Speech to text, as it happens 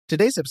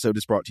Today's episode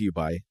is brought to you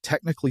by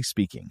Technically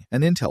Speaking,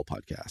 an Intel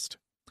podcast.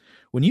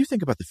 When you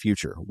think about the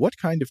future, what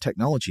kind of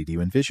technology do you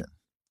envision?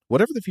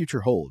 Whatever the future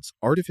holds,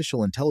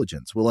 artificial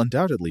intelligence will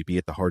undoubtedly be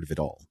at the heart of it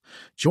all.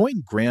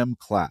 Join Graham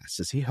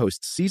Class as he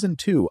hosts Season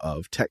 2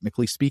 of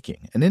Technically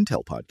Speaking, an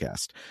Intel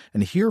podcast,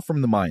 and hear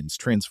from the minds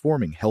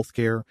transforming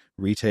healthcare,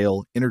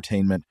 retail,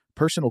 entertainment,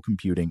 personal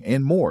computing,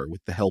 and more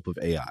with the help of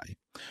AI.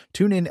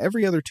 Tune in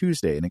every other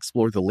Tuesday and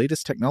explore the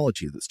latest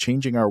technology that's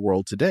changing our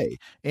world today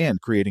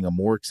and creating a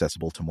more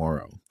accessible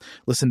tomorrow.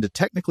 Listen to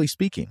Technically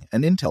Speaking,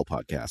 an Intel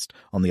podcast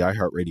on the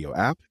iHeartRadio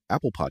app,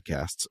 Apple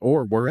Podcasts,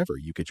 or wherever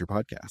you get your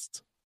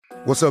podcasts.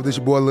 What's up, this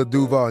your boy Lil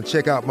Duval, and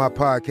check out my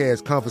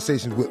podcast,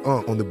 Conversations with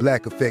Unc, on the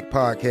Black Effect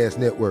Podcast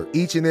Network.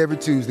 Each and every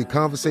Tuesday,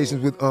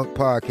 Conversations with Unc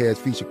podcast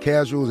feature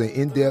casuals and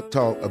in-depth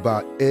talk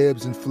about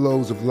ebbs and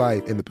flows of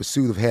life and the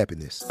pursuit of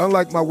happiness.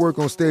 Unlike my work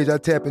on stage, I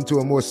tap into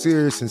a more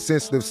serious and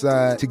sensitive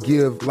side to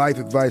give life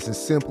advice and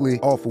simply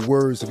offer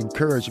words of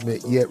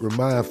encouragement, yet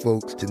remind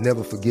folks to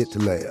never forget to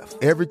laugh.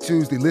 Every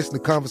Tuesday, listen to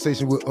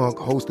Conversations with Unc,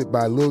 hosted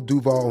by Lil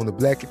Duval on the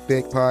Black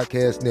Effect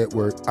Podcast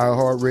Network,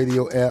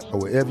 iHeartRadio app,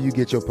 or wherever you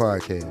get your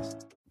podcasts.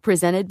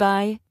 Presented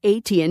by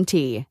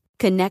AT&T.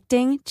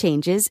 Connecting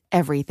changes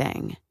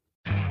everything.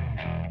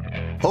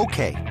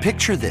 Okay,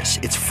 picture this.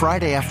 It's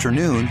Friday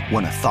afternoon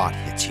when a thought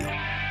hits you.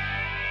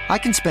 I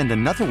can spend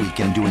another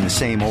weekend doing the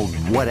same old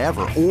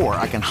whatever, or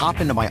I can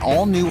hop into my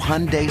all-new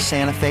Hyundai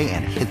Santa Fe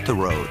and hit the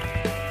road.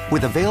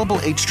 With available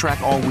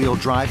H-Track all-wheel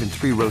drive and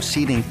 3-row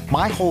seating,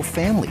 my whole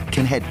family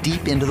can head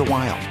deep into the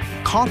wild.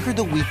 Conquer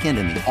the weekend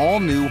in the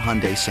all-new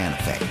Hyundai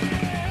Santa Fe.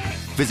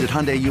 Visit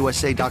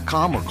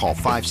HyundaiUSA.com or call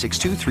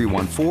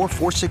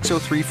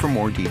 562-314-4603 for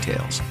more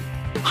details.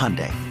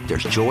 Hyundai,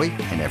 there's joy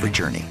in every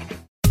journey.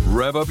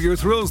 Rev up your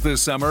thrills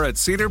this summer at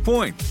Cedar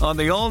Point on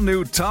the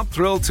all-new Top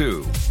Thrill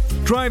 2.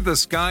 Drive the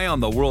sky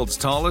on the world's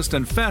tallest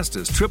and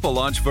fastest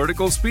triple-launch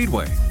vertical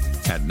speedway.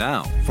 And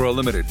now, for a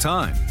limited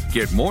time,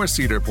 get more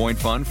Cedar Point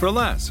fun for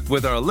less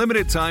with our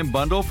limited-time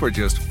bundle for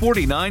just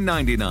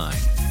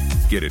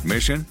 $49.99. Get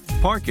admission,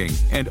 parking,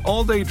 and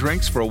all-day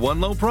drinks for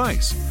one low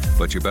price.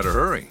 But you better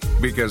hurry,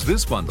 because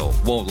this bundle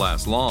won't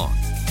last long.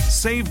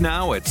 Save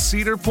now at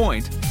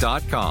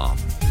cedarpoint.com.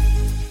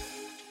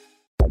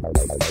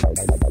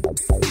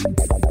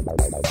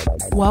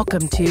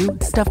 Welcome to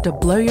Stuff to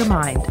Blow Your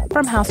Mind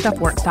from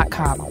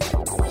HowStuffWorks.com.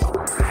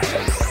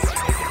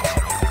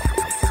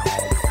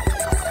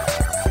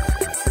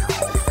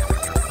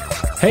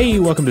 Hey,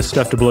 welcome to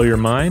Stuff to Blow Your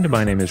Mind.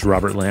 My name is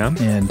Robert Lamb.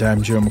 And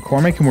I'm Joe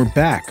McCormick, and we're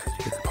back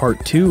with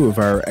part 2 of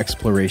our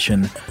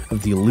exploration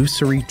of the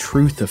illusory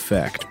truth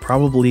effect,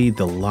 probably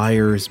the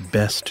liar's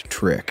best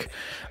trick.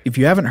 If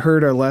you haven't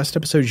heard our last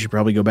episode, you should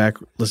probably go back,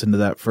 listen to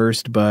that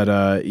first. But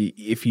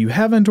if you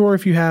haven't, or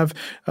if you have,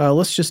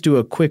 let's just do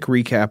a quick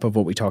recap of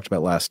what we talked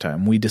about last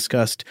time. We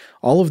discussed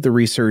all of the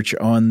research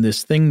on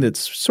this thing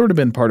that's sort of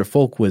been part of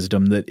folk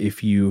wisdom, that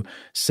if you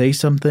say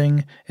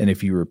something and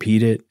if you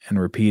repeat it and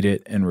repeat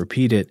it and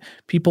repeat it,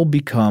 people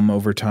become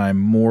over time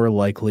more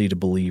likely to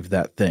believe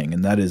that thing.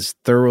 And that is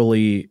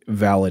thoroughly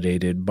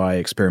validated by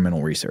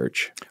experimental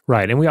research.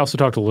 Right. And we also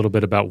talked a little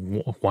bit about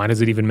why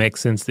does it even make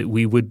sense that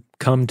we would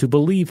come to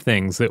believe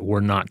things that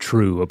were not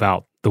true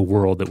about the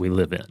world that we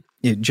live in.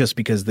 Just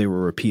because they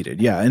were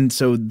repeated. Yeah. And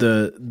so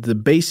the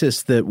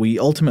basis that we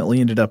ultimately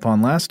ended up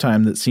on last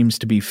time that seems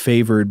to be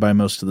favored by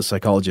most of the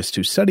psychologists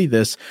who study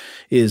this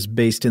is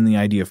based in the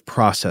idea of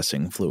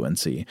processing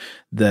fluency,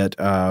 that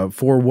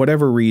for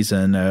whatever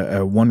reason,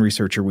 one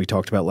researcher we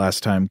talked about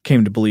last time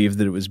came to believe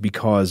that it was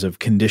because of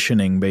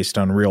conditioning based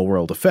on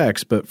real-world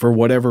effects. But for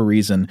whatever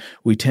reason,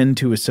 we tend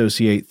to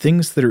associate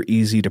things that are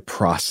easy to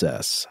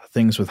process,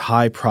 things with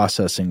high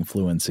processing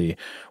fluency,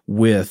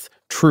 with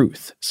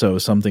truth. So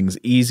something's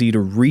easy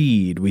to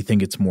read, we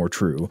think it's more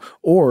true.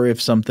 Or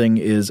if something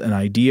is an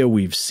idea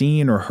we've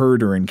seen or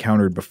heard or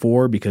encountered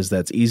before, because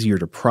that's easier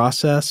to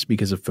process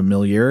because of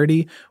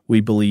familiarity, we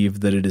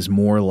believe that it is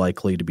more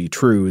likely to be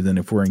true than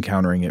if we're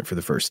encountering it for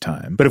the first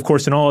time. But of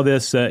course, in all of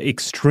this,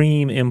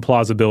 extreme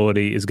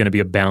implausibility is going to be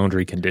a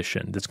boundary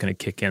condition that's going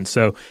to kick in.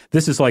 So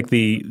this is like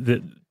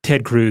the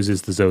Ted Cruz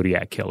is the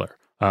Zodiac killer.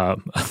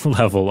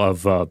 Level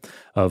of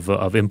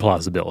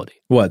implausibility.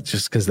 What?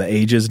 Just because the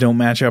ages don't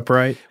match up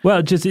right?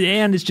 Well,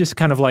 it's just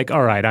kind of like,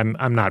 all right,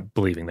 I'm not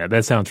believing that.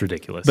 That sounds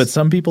ridiculous. But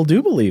some people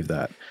do believe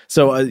that.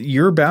 So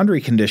your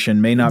boundary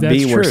condition may not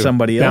be where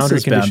somebody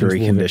else's boundary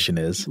condition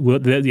is.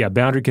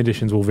 Boundary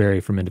conditions will vary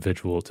from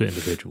individual to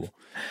individual.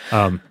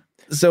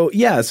 So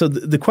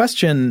the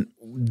question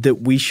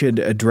that we should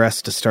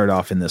address to start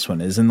off in this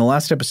one is, in the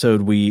last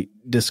episode, we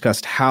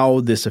discussed how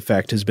this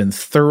effect has been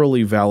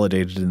thoroughly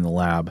validated in the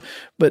lab.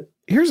 But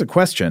here's a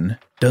question.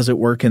 Does it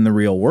work in the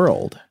real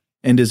world?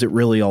 And is it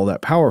really all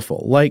that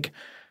powerful? Like,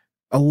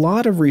 a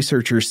lot of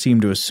researchers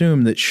seem to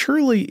assume that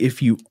surely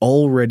if you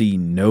already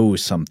know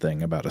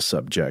something about a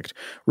subject,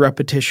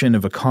 repetition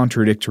of a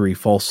contradictory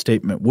false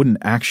statement wouldn't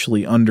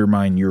actually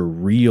undermine your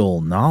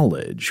real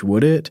knowledge,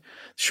 would it?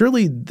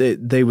 Surely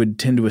they would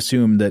tend to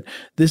assume that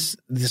this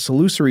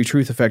illusory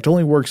truth effect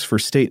only works for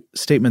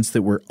statements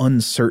that we're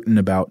uncertain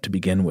about to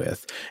begin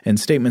with, and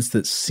statements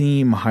that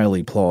seem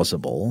highly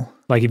plausible.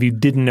 Like if you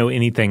didn't know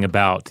anything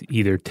about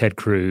either Ted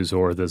Cruz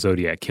or the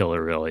Zodiac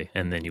Killer, really,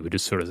 and then you would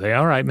just sort of say,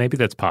 all right, maybe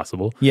that's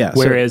possible. Yeah.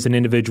 Whereas an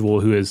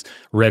individual who has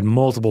read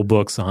multiple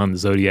books on the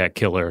Zodiac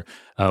Killer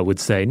would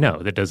say, no,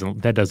 that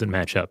doesn't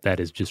match up. That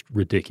is just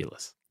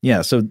ridiculous.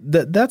 Yeah, so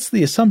that's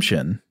the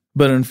assumption.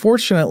 But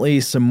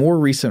unfortunately, some more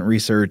recent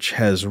research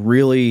has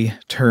really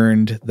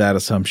turned that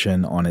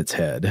assumption on its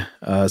head.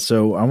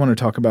 So I want to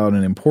talk about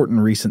an important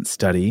recent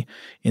study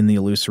in the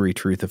illusory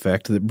truth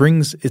effect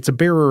that it's a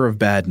bearer of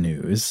bad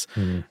news.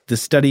 The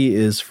study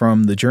is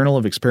from the Journal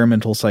of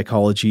Experimental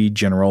Psychology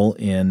General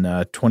in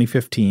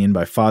 2015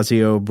 by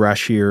Fazio,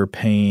 Brashear,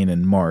 Payne,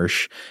 and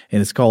Marsh,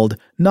 and it's called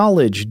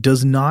Knowledge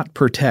Does Not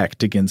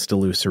Protect Against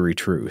Illusory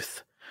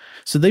Truth.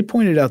 So they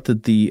pointed out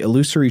that the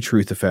illusory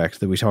truth effect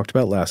that we talked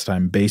about last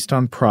time, based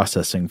on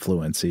processing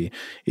fluency,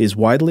 is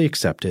widely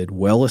accepted,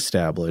 well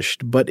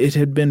established, but it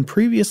had been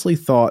previously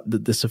thought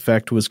that this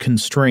effect was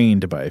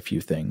constrained by a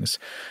few things.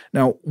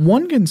 Now,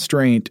 one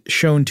constraint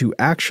shown to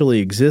actually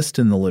exist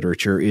in the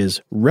literature is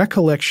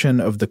recollection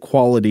of the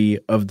quality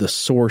of the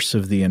source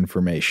of the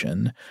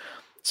information.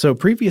 So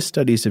previous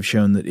studies have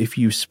shown that if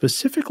you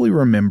specifically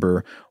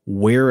remember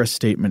where a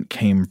statement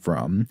came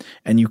from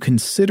and you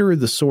consider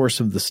the source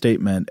of the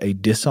statement a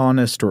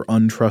dishonest or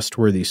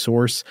untrustworthy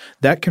source,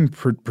 that can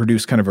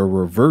produce kind of a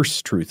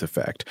reverse truth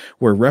effect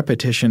where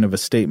repetition of a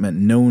statement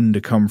known to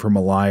come from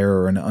a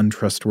liar or an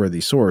untrustworthy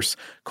source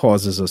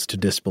causes us to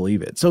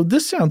disbelieve it. So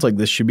this sounds like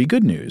this should be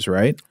good news,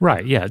 right?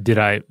 Right, yeah.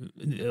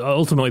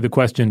 Ultimately the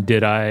question,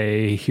 did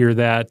I hear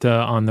that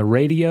on the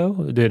radio?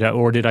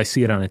 Or did I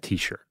see it on a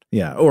T-shirt?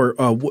 Yeah, or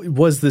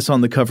was this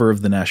on the cover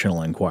of the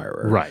National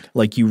Enquirer? Right.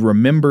 Like you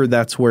remember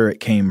that's where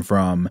it came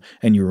from,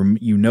 and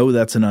you know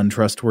that's an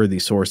untrustworthy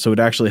source, so it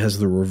actually has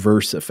the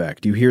reverse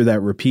effect. You hear that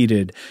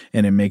repeated,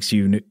 and it makes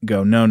you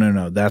go,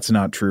 no, that's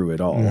not true at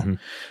all. Mm-hmm.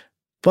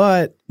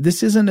 But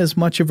this isn't as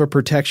much of a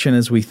protection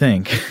as we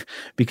think,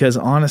 because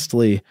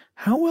honestly,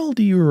 how well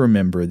do you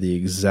remember the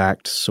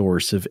exact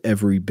source of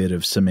every bit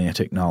of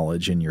semantic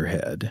knowledge in your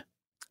head?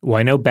 Well,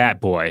 I know Bat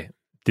Boy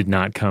did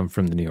not come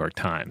from the New York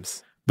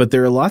Times. But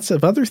there are lots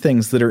of other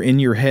things that are in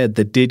your head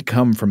that did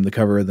come from the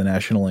cover of the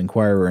National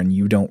Enquirer, and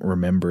you don't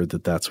remember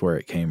that that's where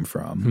it came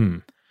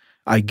from.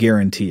 I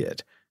guarantee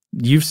it.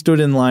 You've stood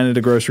in line at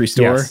a grocery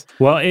store? Yes.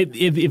 Well,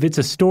 if it's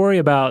a story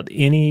about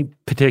any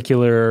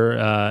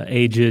particular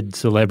aged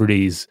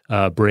celebrity's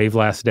brave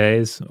last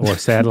days or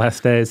sad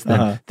last days,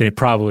 then it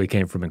probably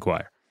came from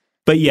Enquirer.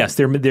 But yes,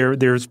 there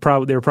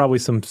are probably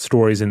some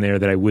stories in there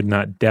that I would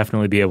not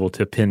definitely be able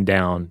to pin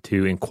down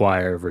to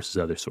Enquirer versus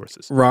other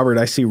sources. Robert,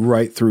 I see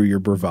right through your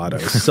bravado.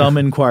 Some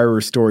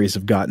Enquirer stories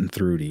have gotten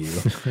through to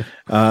you.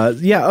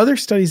 Other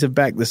studies have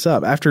backed this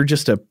up. After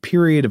just a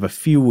period of a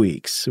few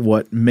weeks,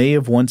 what may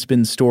have once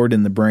been stored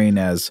in the brain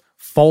as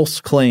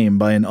false claim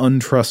by an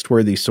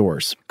untrustworthy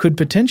source could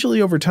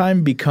potentially over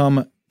time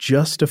become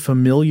just a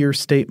familiar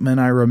statement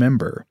I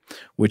remember,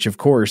 which of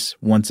course,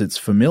 once it's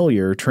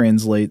familiar,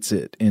 translates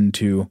it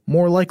into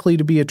more likely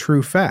to be a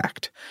true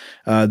fact.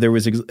 There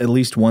was at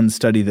least one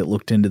study that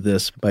looked into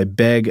this by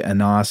Begg,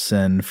 Anas,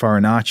 and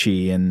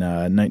Farinacci in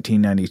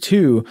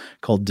 1992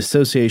 called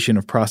Dissociation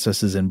of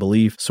Processes and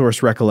Belief,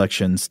 Source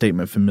Recollection,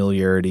 Statement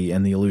Familiarity,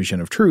 and the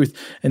Illusion of Truth.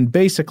 And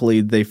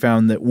basically, they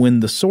found that when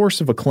the source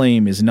of a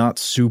claim is not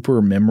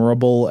super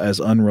memorable as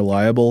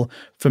unreliable,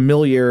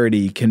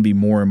 familiarity can be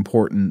more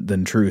important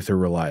than truth or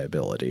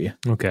reliability.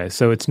 Okay,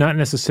 so it's not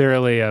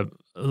necessarily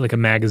like a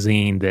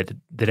magazine that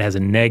has a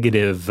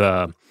negative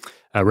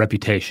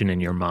reputation in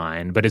your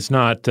mind, but it's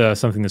not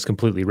something that's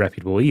completely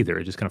reputable either.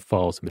 It just kind of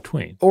falls in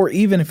between. Or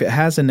even if it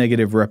has a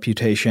negative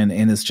reputation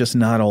and it's just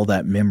not all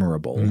that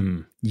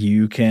memorable,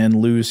 you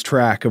can lose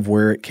track of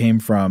where it came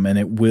from and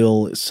it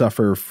will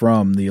suffer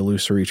from the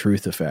illusory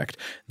truth effect.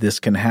 This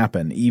can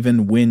happen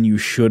even when you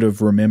should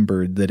have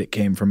remembered that it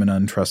came from an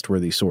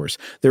untrustworthy source.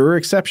 There are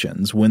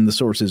exceptions when the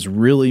source is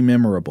really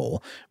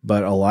memorable,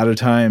 but a lot of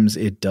times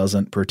it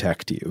doesn't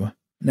protect you.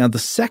 Now, the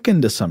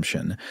second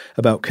assumption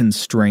about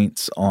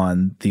constraints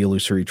on the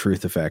illusory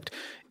truth effect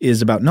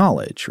is about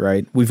knowledge,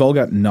 right? We've all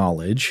got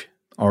knowledge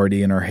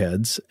already in our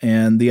heads,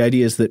 and the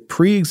idea is that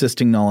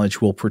pre-existing knowledge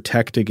will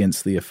protect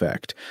against the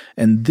effect.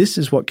 And this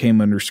is what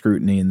came under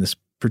scrutiny in this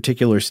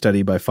particular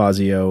study by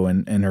Fazio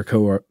and her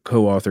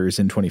co-authors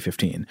in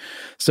 2015.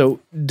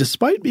 So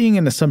despite being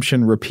an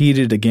assumption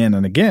repeated again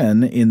and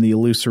again in the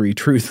illusory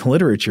truth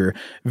literature,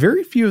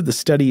 very few of the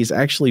studies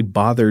actually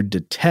bothered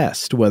to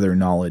test whether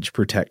knowledge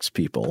protects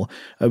people.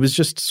 It was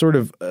just sort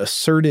of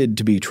asserted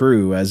to be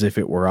true as if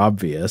it were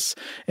obvious.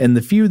 And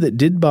the few that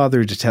did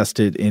bother to test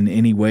it in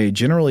any way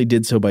generally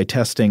did so by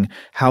testing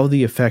how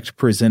the effect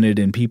presented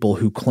in people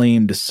who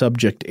claimed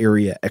subject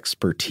area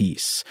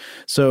expertise.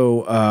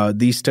 So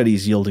these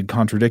studies yielded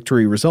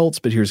contradictory results,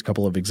 but here's a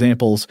couple of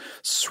examples.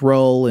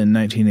 Srull in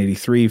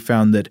 1983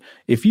 found that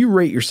if you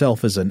rate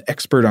yourself as an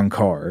expert on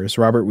cars,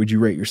 Robert, would you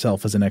rate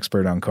yourself as an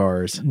expert on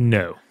cars?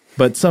 No.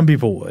 But some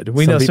people would.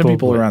 We know some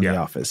people around the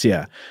office,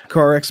 yeah.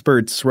 Car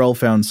experts, Srull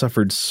found,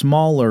 suffered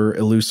smaller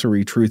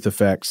illusory truth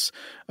effects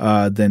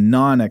than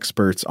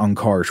non-experts on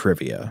car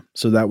trivia.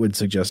 So that would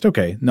suggest,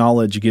 okay,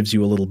 knowledge gives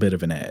you a little bit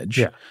of an edge.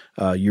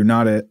 Yeah. You're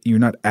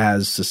not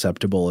as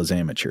susceptible as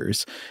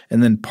amateurs.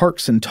 And then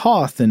Parks and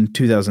Toth in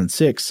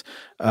 2006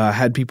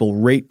 had people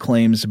rate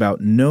claims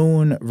about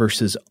known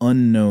versus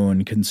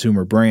unknown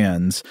consumer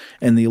brands,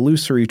 and the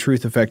illusory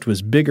truth effect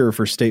was bigger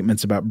for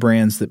statements about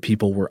brands that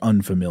people were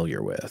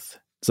unfamiliar with.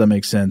 Does that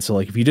make sense? So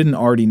like if you didn't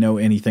already know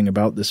anything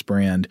about this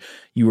brand,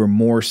 you were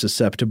more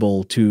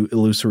susceptible to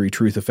illusory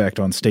truth effect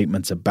on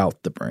statements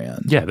about the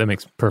brand. Yeah, that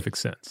makes perfect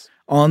sense.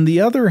 On the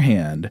other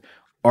hand,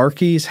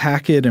 Arkes,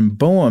 Hackett, and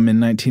Boehm in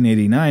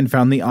 1989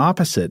 found the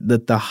opposite,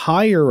 that the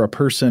higher a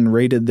person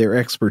rated their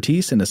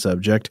expertise in a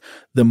subject,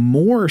 the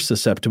more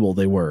susceptible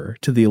they were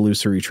to the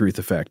illusory truth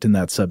effect in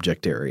that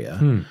subject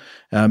area.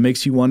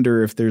 Makes you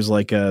wonder if there's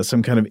like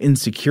some kind of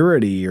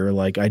insecurity or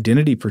like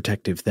identity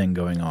protective thing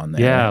going on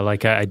there. Yeah,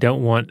 like I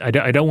don't want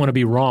to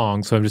be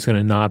wrong, so I'm just going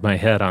to nod my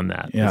head on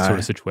that sort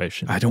of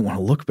situation. I don't want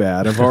to look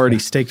bad. I've already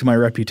staked my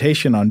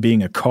reputation on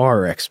being a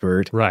car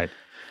expert. Right.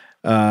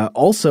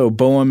 Also,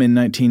 Boehm in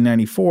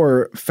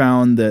 1994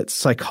 found that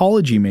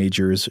psychology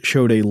majors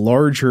showed a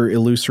larger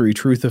illusory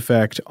truth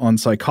effect on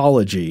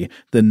psychology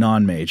than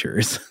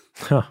non-majors.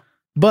 Huh.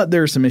 But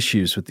there are some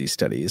issues with these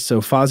studies.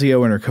 So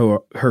Fazio and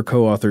her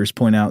co-authors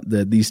point out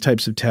that these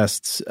types of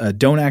tests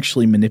don't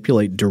actually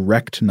manipulate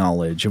direct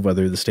knowledge of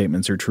whether the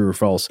statements are true or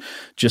false,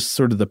 just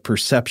sort of the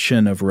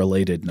perception of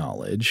related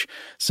knowledge.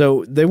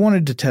 So they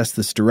wanted to test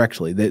this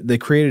directly. They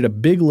created a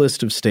big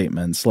list of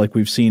statements like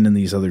we've seen in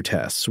these other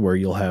tests where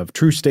you'll have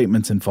true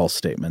statements and false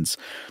statements.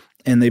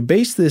 And they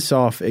base this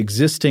off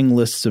existing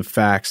lists of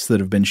facts that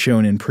have been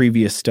shown in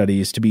previous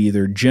studies to be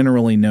either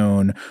generally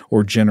known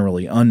or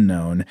generally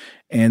unknown.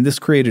 And this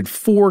created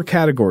 4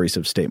 categories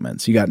of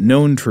statements. You got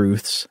known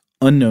truths,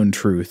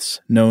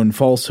 known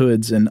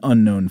falsehoods, and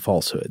unknown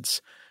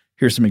falsehoods.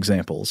 Here's some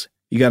examples.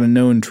 You got a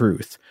known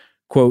truth.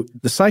 Quote,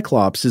 "The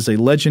Cyclops is a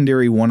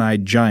legendary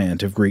one-eyed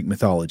giant of Greek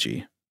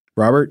mythology."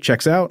 Robert,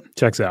 checks out?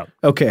 Checks out.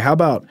 Okay, how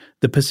about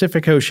the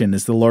Pacific Ocean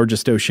is the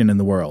largest ocean in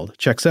the world?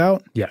 Checks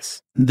out?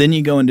 Yes. Then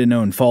you go into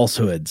known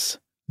falsehoods.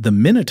 The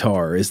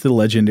Minotaur is the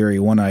legendary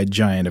one-eyed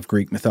giant of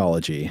Greek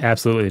mythology.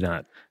 Absolutely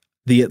not.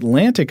 The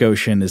Atlantic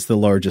Ocean is the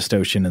largest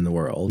ocean in the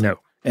world. No.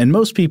 And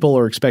most people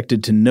are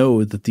expected to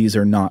know that these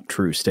are not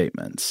true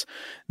statements.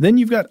 Then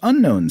you've got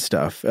unknown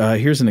stuff.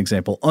 Here's an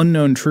example.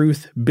 Unknown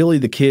truth, Billy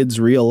the Kid's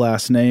real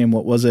last name,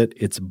 what was it?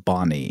 It's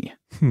Bonnie.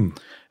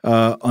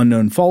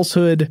 Unknown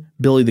falsehood,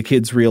 Billy the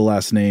Kid's real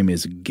last name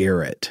is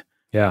Garrett.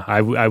 Yeah,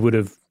 it would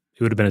have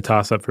been a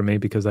toss-up for me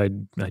because I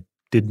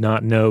did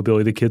not know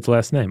Billy the Kid's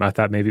last name. I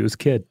thought maybe it was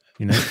Kid,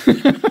 you know?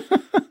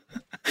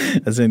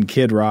 As in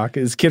Kid Rock.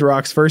 Kid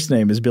Rock's first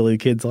name is Billy the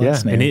Kid's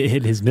last name.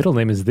 And his middle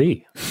name is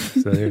The.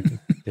 So there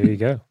you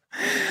go.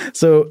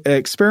 So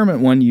experiment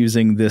 1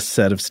 using this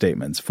set of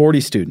statements.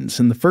 40 students.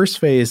 In the first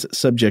phase,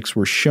 subjects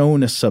were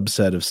shown a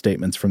subset of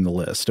statements from the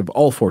list of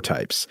all 4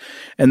 types.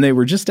 And they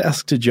were just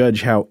asked to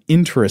judge how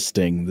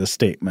interesting the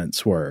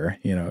statements were.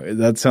 You know,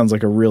 that sounds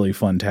like a really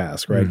fun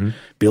task, right? Mm-hmm.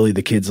 Billy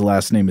the Kid's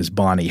last name is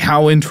Bonnie.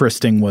 How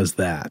interesting was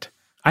that?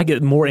 I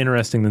get more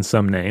interesting than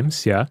some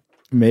names, yeah.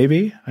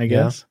 Maybe, I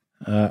guess. Yeah.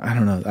 I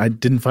don't know. I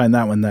didn't find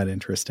that one that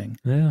interesting.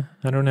 Yeah,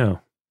 I don't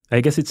know. I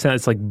guess it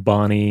sounds like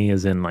Bonnie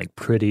as in like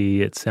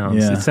pretty. It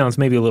sounds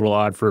maybe a little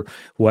odd for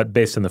what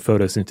based on the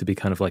photo seems to be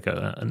kind of like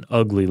an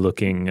ugly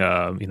looking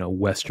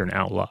Western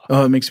outlaw.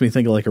 Oh, it makes me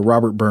think of like a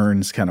Robert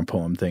Burns kind of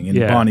poem thing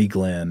in Bonnie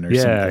Glen or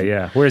something.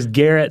 Yeah. Whereas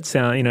Garrett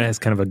has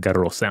kind of a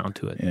guttural sound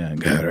to it. Yeah,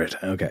 Garrett.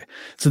 Okay.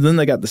 So then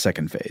they got the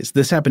second phase.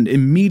 This happened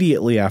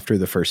immediately after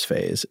the first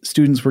phase.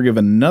 Students were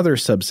given another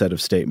subset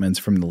of statements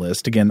from the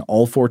list. Again,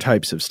 all 4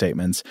 types of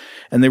statements.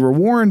 And they were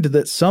warned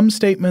that some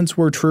statements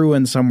were true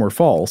and some were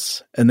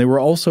false. And they were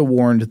also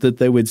warned that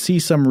they would see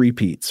some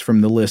repeats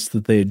from the list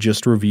that they had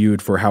just reviewed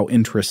for how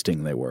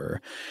interesting they were.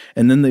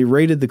 And then they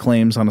rated the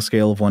claims on a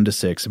scale of 1 to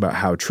 6 about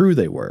how true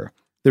they were.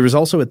 There was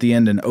also at the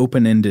end an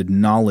open-ended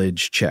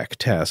knowledge check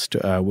test.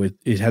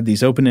 It had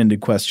these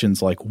open-ended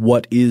questions like,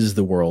 what is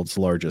the world's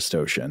largest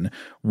ocean?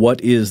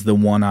 What is the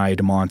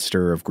one-eyed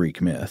monster of Greek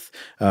myth?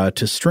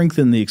 To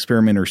strengthen the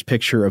experimenter's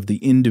picture of the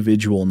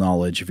individual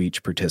knowledge of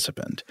each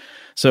participant.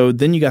 So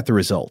then you got the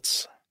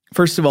results.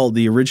 First of all,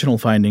 the original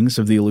findings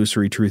of the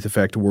illusory truth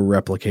effect were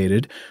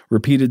replicated.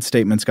 Repeated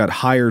statements got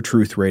higher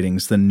truth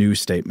ratings than new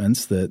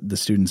statements that the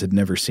students had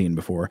never seen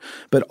before.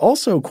 But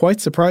also, quite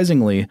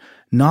surprisingly,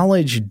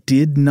 knowledge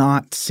did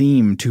not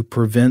seem to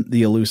prevent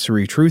the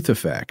illusory truth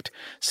effect.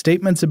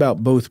 Statements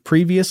about both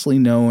previously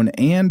known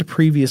and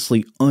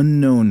previously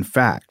unknown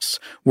facts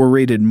were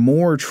rated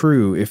more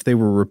true if they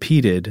were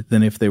repeated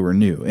than if they were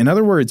new. In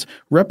other words,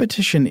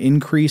 repetition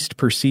increased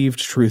perceived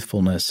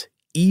truthfulness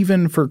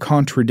even for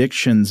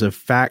contradictions of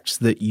facts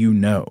that you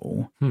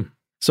know.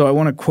 So I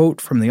want to quote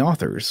from the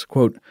authors,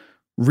 quote,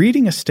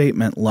 reading a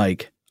statement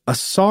like, "A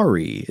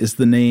sari is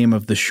the name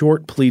of the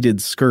short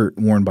pleated skirt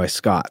worn by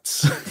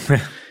Scots,"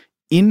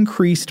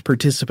 increased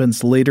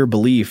participants' later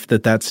belief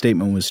that that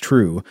statement was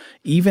true,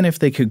 even if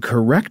they could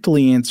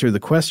correctly answer the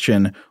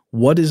question,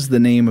 what is the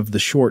name of the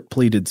short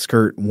pleated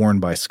skirt worn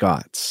by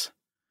Scots?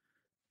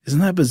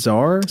 Isn't that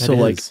bizarre?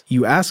 Like,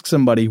 you ask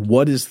somebody,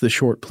 what is the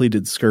short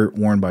pleated skirt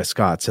worn by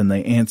Scots? And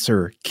they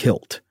answer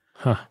kilt.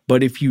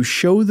 But if you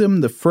show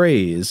them the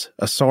phrase,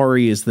 "A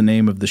sari is the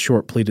name of the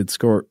short pleated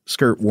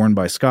skirt worn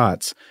by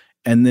Scots,"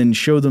 and then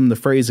show them the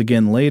phrase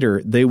again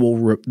later, they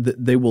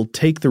will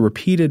take the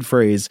repeated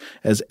phrase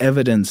as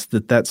evidence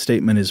that that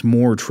statement is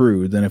more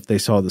true than if they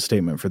saw the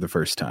statement for the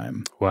first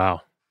time.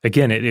 Wow.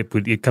 Again,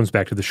 it comes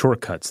back to the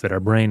shortcuts that our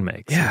brain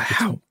makes. Yeah,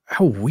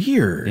 how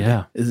weird.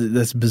 Yeah.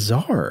 That's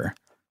bizarre.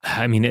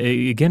 I mean,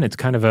 again, it's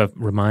kind of a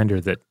reminder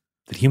that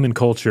human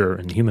culture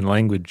and human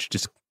language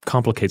just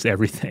complicates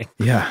everything.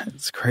 Yeah,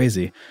 it's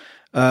crazy.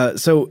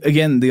 So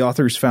again, the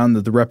authors found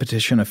that the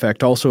repetition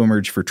effect also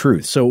emerged for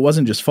truth. So it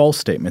wasn't just false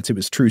statements, it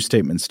was true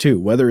statements too.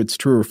 Whether it's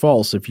true or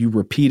false, if you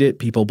repeat it,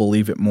 people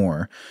believe it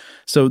more.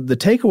 So the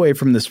takeaway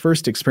from this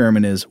first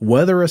experiment is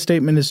whether a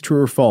statement is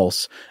true or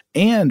false,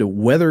 and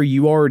whether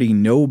you already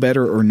know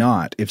better or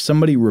not, if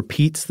somebody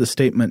repeats the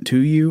statement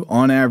to you,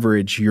 on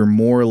average, you're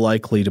more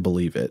likely to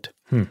believe it.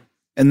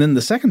 And then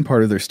the second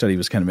part of their study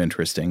was kind of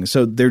interesting.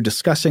 So they're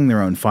discussing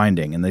their own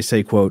finding, and they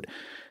say, quote,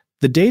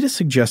 the data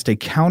suggest a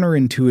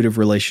counterintuitive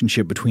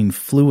relationship between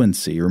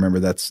fluency. Remember,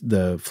 that's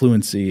the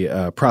fluency,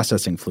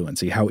 processing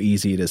fluency, how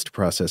easy it is to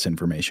process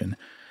information,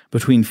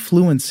 between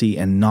fluency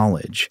and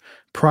knowledge.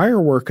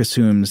 Prior work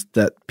assumes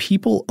that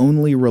people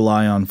only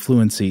rely on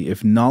fluency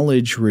if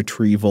knowledge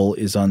retrieval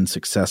is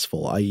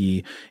unsuccessful,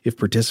 i.e., if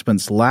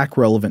participants lack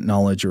relevant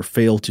knowledge or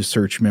fail to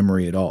search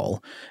memory at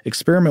all.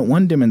 Experiment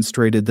 1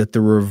 demonstrated that the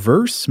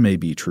reverse may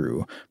be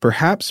true.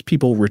 Perhaps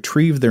people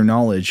retrieve their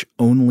knowledge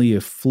only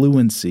if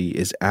fluency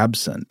is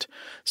absent.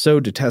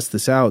 So to test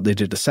this out, they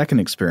did a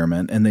second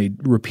experiment, and they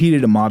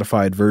repeated a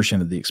modified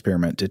version of the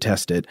experiment to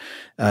test it.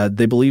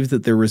 They believe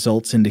that their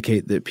results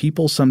indicate that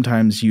people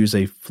sometimes use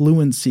a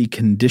fluency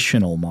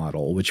conditional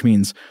model, which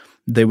means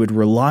they would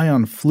rely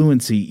on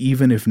fluency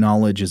even if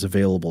knowledge is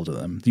available to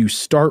them. You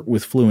start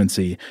with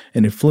fluency,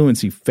 and if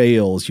fluency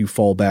fails, you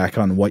fall back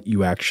on what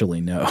you actually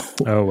know.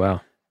 Oh,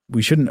 wow.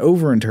 We shouldn't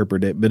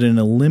overinterpret it, but in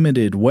a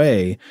limited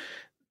way,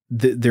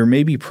 there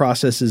may be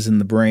processes in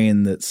the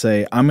brain that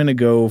say, I'm going to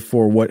go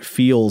for what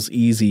feels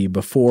easy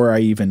before I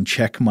even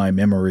check my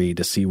memory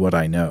to see what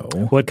I know.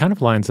 Well, it kind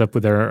of lines up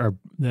with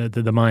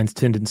the mind's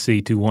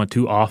tendency to want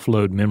to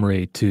offload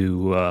memory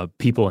to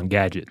people and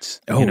gadgets.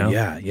 Oh,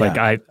 yeah.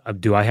 Like,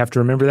 do I have to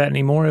remember that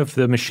anymore if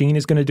the machine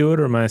is going to do it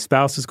or my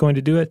spouse is going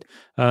to do it?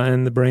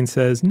 And the brain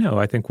says, no,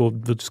 I think we'll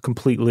just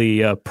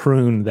completely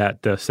prune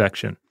that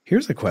section.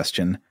 Here's a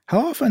question.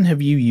 How often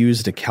have you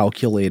used a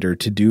calculator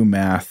to do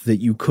math that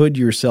you could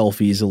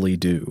yourself easily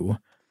do?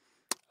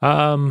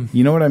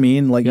 You know what I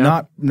mean? Like,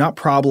 yeah. not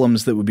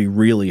problems that would be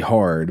really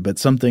hard, but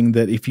something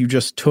that if you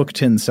just took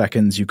 10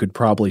 seconds, you could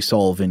probably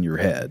solve in your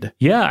head.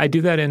 Yeah, I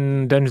do that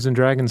in Dungeons &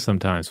 Dragons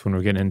sometimes when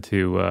we're getting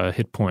into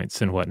hit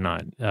points and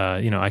whatnot.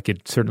 I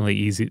could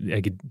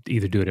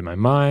either do it in my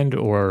mind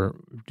or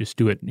just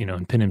do it,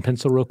 in pen and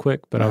pencil real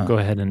quick, but I'll go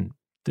ahead and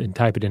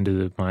type it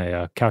into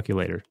my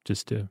calculator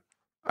just to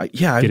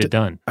get it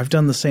done. I've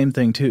done the same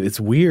thing too. It's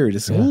weird.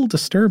 It's a little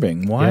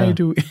disturbing. Why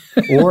do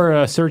we?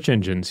 Or search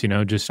engines,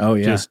 just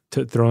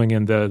throwing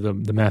in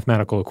the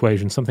mathematical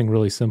equation, something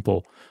really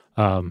simple.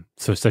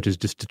 So such as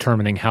just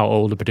determining how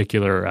old a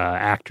particular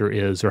actor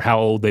is or how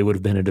old they would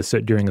have been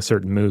during a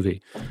certain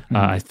movie.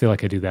 I feel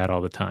like I do that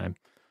all the time.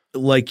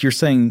 Like you're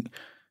saying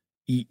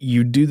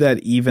you do that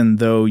even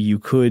though you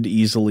could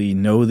easily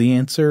know the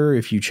answer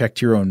if you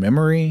checked your own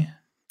memory?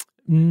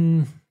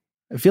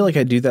 I feel like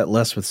I do that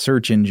less with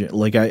search engine.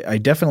 Like I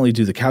definitely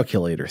do the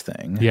calculator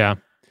thing. Yeah.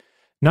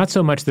 Not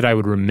so much that I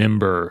would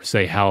remember,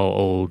 say, how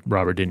old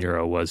Robert De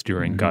Niro was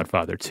during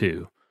Godfather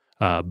 2.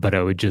 But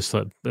I would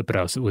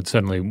would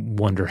suddenly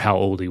wonder how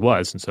old he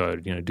was. And so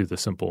I'd, do the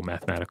simple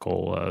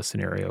mathematical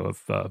scenario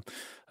of,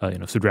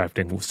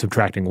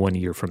 subtracting 1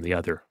 year from the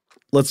other.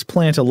 Let's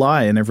plant a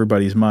lie in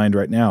everybody's mind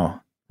right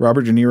now.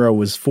 Robert De Niro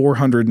was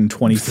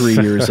 423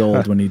 years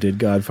old when he did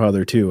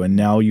Godfather 2, and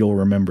now you'll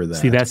remember that.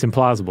 See, that's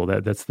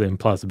implausible. That's the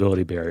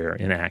implausibility barrier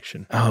in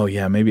action. Oh,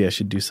 yeah, maybe I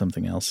should do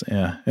something else.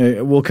 Yeah,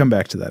 we'll come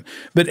back to that.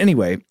 But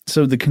anyway,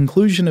 so the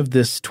conclusion of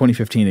this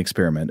 2015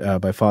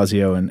 experiment by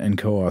Fazio and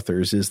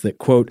co-authors is that,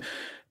 quote,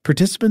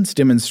 Participants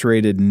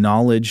demonstrated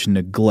knowledge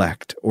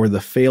neglect or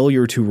the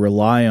failure to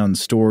rely on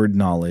stored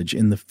knowledge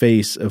in the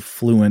face of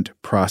fluent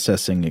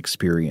processing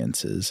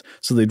experiences.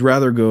 So they'd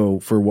rather go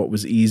for what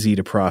was easy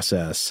to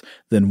process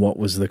than what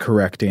was the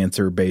correct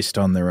answer based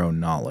on their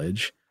own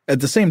knowledge. At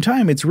the same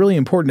time, it's really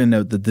important to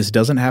note that this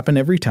doesn't happen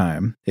every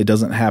time. It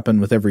doesn't happen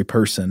with every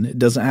person. It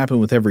doesn't happen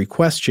with every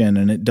question,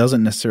 and it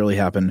doesn't necessarily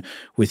happen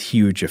with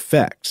huge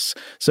effects.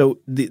 So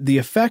the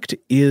effect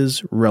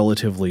is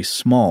relatively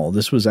small.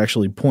 This was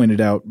actually pointed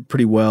out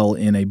pretty well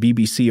in a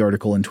BBC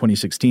article in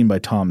 2016 by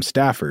Tom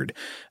Stafford.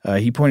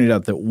 He pointed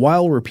out that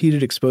while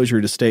repeated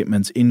exposure to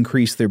statements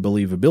increase their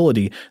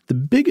believability, the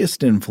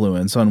biggest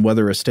influence on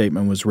whether a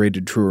statement was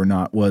rated true or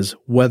not was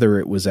whether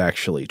it was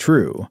actually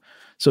true.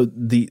 So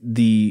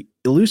the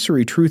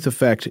illusory truth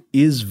effect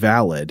is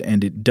valid,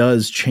 and it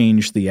does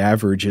change the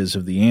averages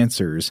of the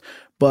answers,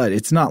 but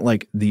it's not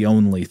like the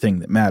only thing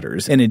that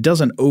matters. And it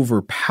doesn't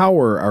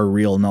overpower our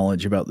real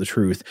knowledge about the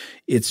truth.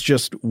 It's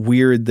just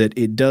weird that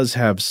it does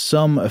have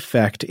some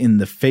effect in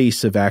the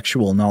face of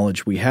actual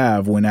knowledge we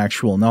have, when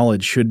actual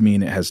knowledge should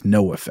mean it has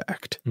no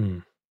effect.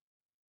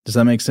 Does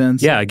that make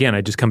sense? Yeah, again, I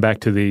just come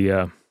back to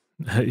the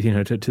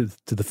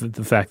to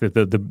the fact that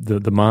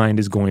the mind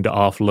is going to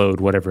offload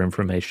whatever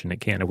information it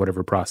can or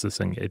whatever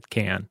processing it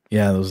can.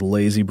 Yeah, those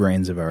lazy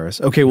brains of ours.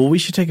 Okay, well, we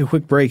should take a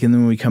quick break, and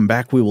then when we come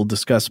back, we will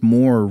discuss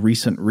more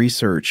recent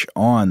research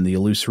on the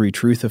illusory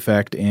truth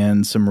effect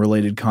and some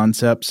related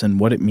concepts and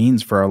what it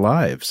means for our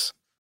lives.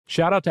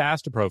 Shout out to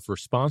Astepro for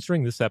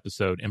sponsoring this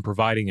episode and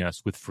providing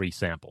us with free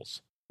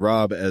samples.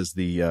 Rob, as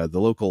the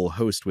local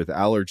host with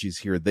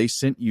allergies here, they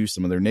sent you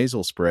some of their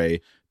nasal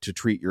spray to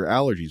treat your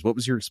allergies. What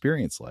was your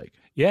experience like?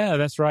 Yeah,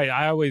 that's right.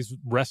 I always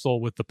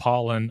wrestle with the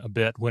pollen a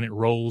bit when it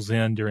rolls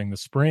in during the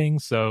spring,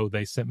 so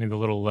they sent me the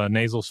little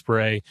nasal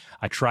spray.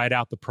 I tried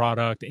out the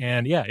product,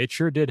 and yeah, it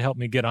sure did help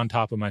me get on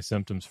top of my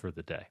symptoms for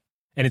the day.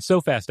 And it's so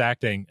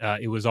fast-acting,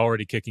 it was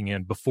already kicking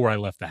in before I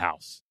left the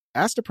house.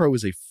 Astepro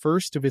is a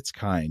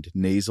first-of-its-kind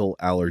nasal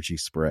allergy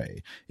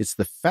spray. It's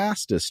the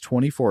fastest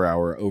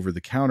 24-hour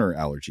over-the-counter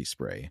allergy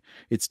spray.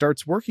 It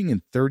starts working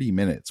in 30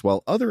 minutes,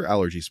 while other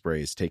allergy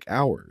sprays take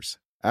hours.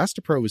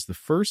 Astepro is the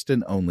first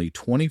and only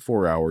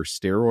 24-hour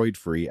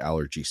steroid-free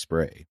allergy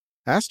spray.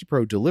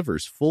 Astepro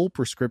delivers full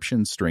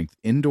prescription-strength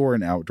indoor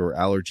and outdoor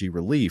allergy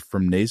relief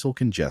from nasal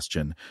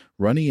congestion,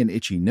 runny and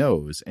itchy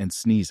nose, and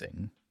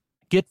sneezing.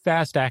 Get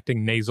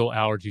fast-acting nasal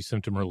allergy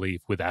symptom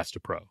relief with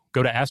Astepro.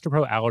 Go to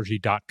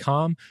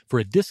asteproallergy.com for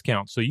a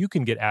discount so you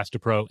can get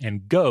Astepro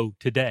and go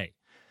today.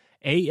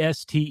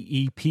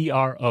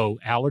 ASTEPRO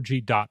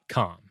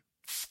allergy.com.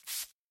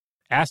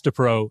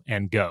 Astepro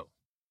and go.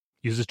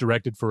 Use as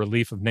directed for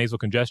relief of nasal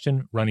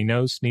congestion, runny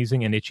nose,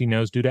 sneezing, and itchy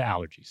nose due to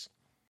allergies.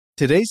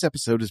 Today's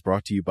episode is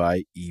brought to you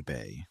by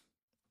eBay.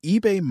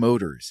 eBay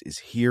Motors is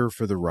here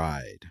for the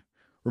ride.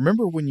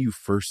 Remember when you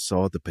first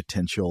saw the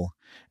potential?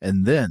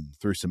 And then,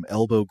 through some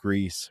elbow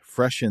grease,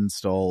 fresh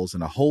installs,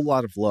 and a whole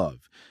lot of love,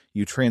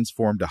 you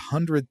transformed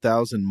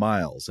 100,000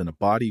 miles and a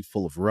body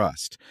full of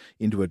rust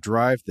into a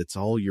drive that's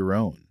all your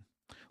own.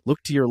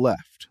 Look to your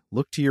left.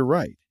 Look to your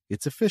right.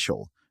 It's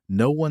official.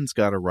 No one's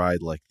got a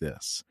ride like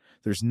this.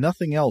 There's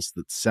nothing else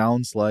that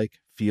sounds like,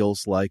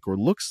 feels like, or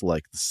looks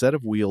like the set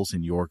of wheels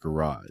in your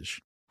garage.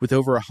 With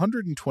over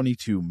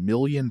 122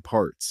 million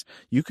parts,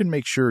 you can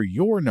make sure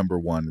your number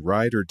one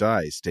ride or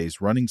die stays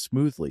running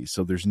smoothly,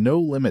 so there's no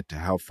limit to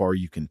how far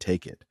you can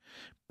take it.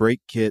 Brake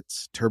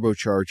kits,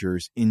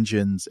 turbochargers,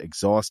 engines,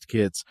 exhaust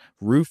kits,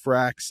 roof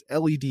racks,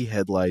 LED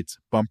headlights,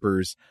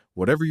 bumpers,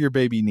 whatever your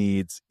baby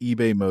needs,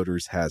 eBay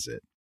Motors has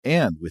it.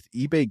 And with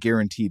eBay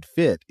Guaranteed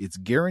Fit, it's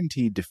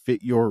guaranteed to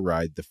fit your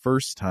ride the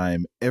first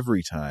time,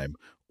 every time,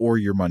 or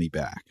your money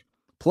back.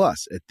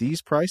 Plus, at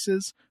these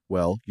prices,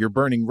 well, you're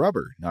burning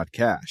rubber, not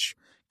cash.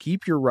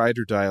 Keep your ride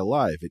or die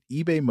alive at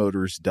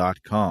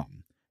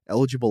ebaymotors.com.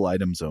 Eligible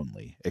items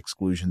only.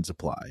 Exclusions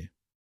apply.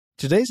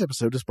 Today's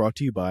episode is brought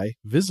to you by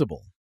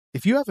Visible.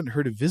 If you haven't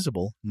heard of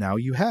Visible, now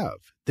you have.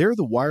 They're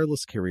the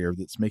wireless carrier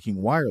that's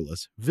making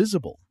wireless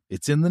visible.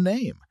 It's in the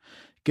name.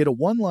 Get a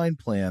one-line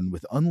plan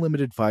with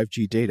unlimited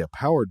 5G data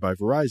powered by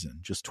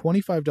Verizon, just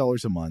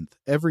 $25 a month,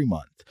 every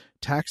month,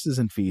 taxes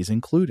and fees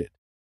included.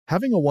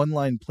 Having a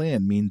one-line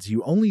plan means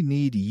you only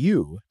need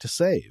you to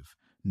save.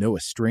 No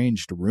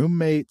estranged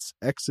roommates,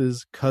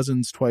 exes,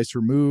 cousins twice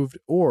removed,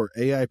 or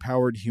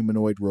AI-powered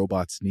humanoid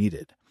robots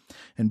needed.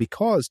 And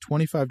because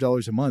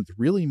 $25 a month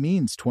really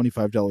means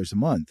 $25 a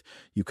month,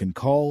 you can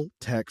call,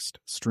 text,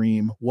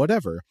 stream,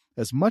 whatever,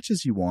 as much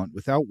as you want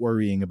without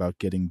worrying about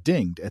getting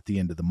dinged at the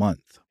end of the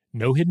month.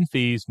 No hidden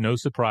fees, no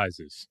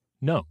surprises.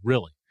 No,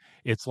 really.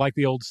 It's like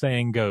the old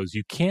saying goes,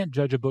 you can't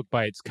judge a book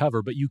by its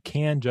cover, but you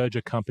can judge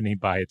a company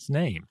by its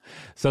name.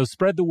 So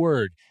spread the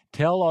word.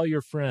 Tell all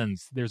your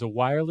friends there's a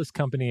wireless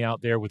company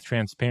out there with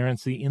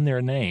transparency in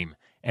their name,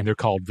 and they're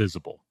called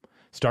Visible.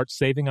 Start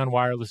saving on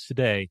wireless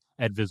today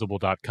at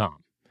Visible.com.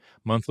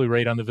 Monthly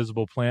rate on the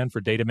Visible plan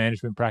for data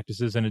management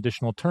practices and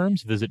additional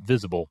terms, visit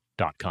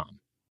Visible.com.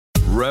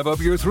 Rev up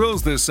your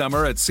thrills this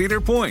summer at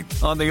Cedar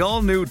Point on the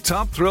all-new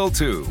Top Thrill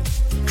 2.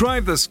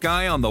 Drive the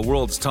sky on the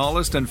world's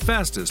tallest and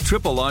fastest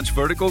triple-launch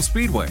vertical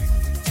speedway.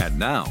 And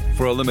now,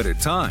 for a limited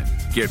time,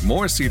 get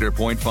more Cedar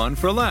Point fun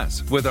for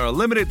less with our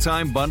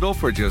limited-time bundle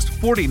for just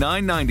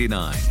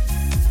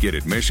 $49.99. Get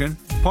admission,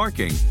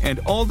 parking, and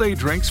all-day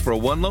drinks for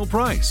one low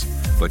price.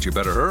 But you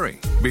better hurry,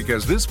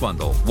 because this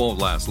bundle won't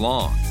last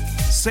long.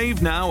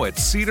 Save now at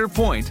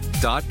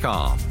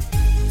cedarpoint.com.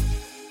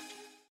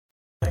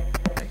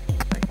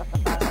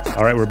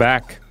 All right, we're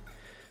back.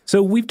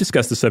 So we've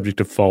discussed the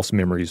subject of false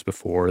memories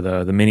before,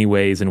 the many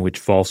ways in which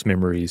false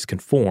memories can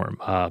form.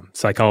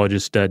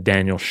 Psychologist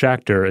Daniel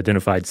Schacter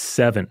identified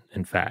 7,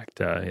 in fact,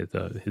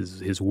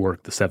 his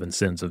work, The 7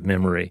 Sins of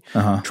Memory: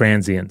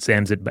 transience,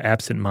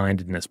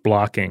 absent-mindedness,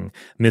 blocking,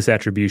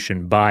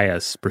 misattribution,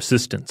 bias,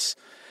 persistence.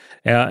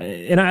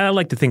 And I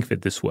like to think of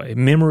it this way.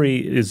 Memory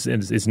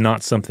is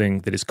not something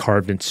that is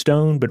carved in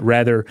stone, but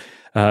rather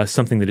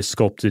something that is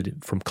sculpted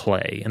from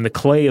clay. And the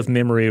clay of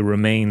memory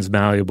remains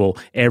malleable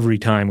every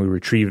time we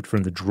retrieve it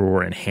from the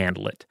drawer and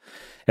handle it.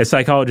 As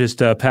psychologist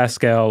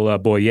Pascal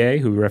Boyer,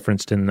 who we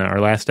referenced in our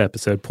last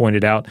episode,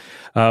 pointed out,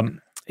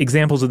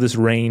 examples of this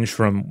range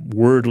from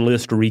word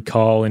list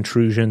recall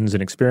intrusions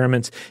and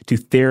experiments to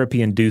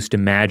therapy-induced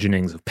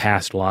imaginings of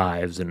past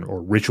lives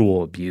or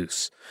ritual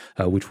abuse,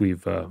 which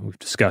we've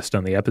discussed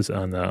on the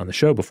episode on the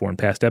show before in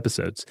past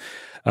episodes.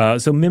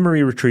 So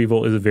memory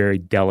retrieval is a very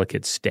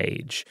delicate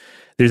stage.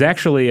 There's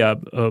actually a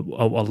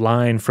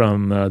line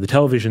from the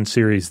television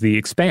series The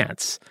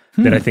Expanse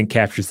that I think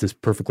captures this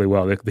perfectly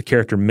well. The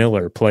character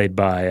Miller, played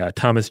by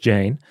Thomas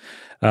Jane,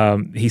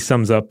 he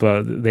sums up,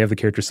 they have the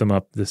character sum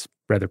up this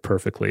rather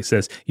perfectly. It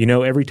says,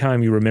 every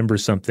time you remember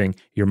something,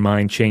 your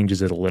mind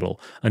changes it a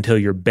little until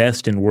your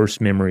best and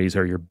worst memories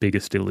are your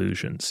biggest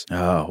illusions.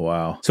 Oh,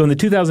 wow. So in the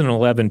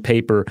 2011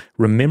 paper,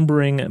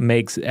 Remembering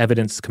Makes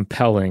Evidence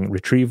Compelling,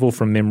 Retrieval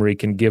from Memory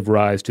Can Give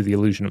Rise to the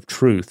Illusion of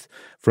Truth,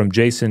 from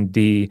Jason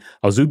D.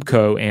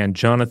 Ozubko and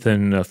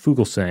Jonathan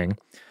Fugelsang,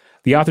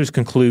 the authors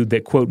conclude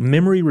that, quote,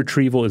 memory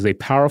retrieval is a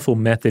powerful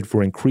method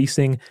for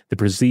increasing the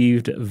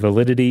perceived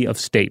validity of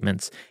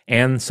statements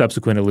and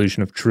subsequent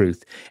illusion of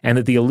truth, and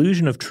that the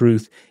illusion of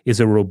truth is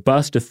a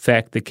robust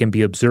effect that can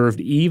be observed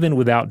even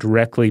without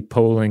directly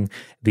polling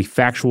the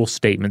factual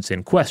statements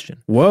in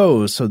question.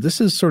 Whoa, so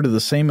this is sort of the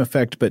same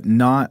effect, but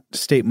not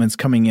statements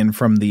coming in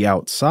from the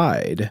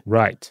outside.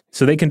 Right.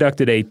 So they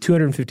conducted a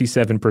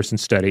 257-person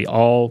study,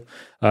 all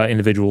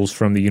individuals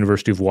from the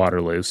University of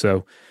Waterloo.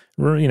 So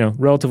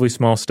relatively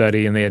small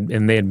study, and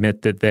they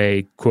admit that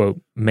they,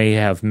 quote, may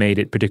have made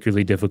it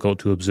particularly difficult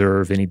to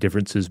observe any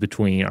differences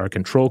between our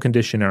control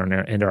condition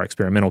and our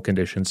experimental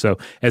condition. So,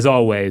 as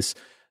always,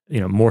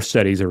 more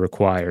studies are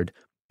required.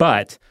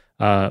 But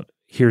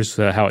here's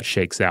how it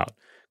shakes out.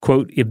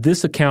 Quote, if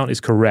this account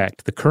is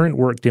correct, the current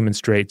work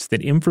demonstrates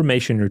that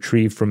information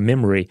retrieved from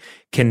memory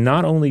can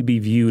not only be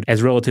viewed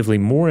as relatively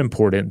more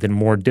important than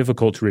more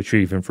difficult to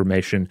retrieve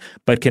information,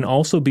 but can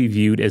also be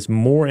viewed as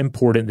more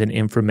important than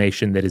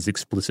information that is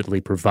explicitly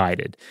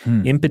provided.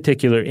 In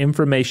particular,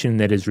 information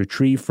that is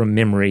retrieved from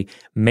memory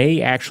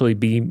may actually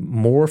be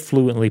more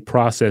fluently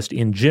processed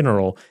in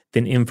general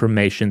than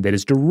information that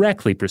is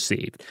directly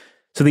perceived.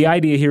 So the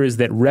idea here is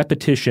that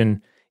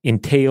repetition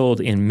entailed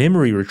in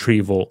memory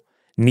retrieval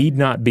need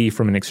not be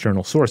from an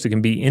external source. It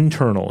can be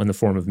internal in the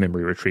form of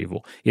memory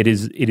retrieval. It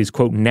is,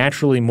 quote,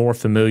 naturally more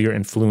familiar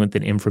and fluent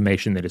than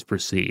information that is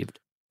perceived.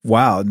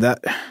 Wow,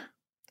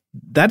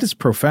 that is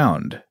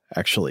profound,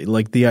 actually.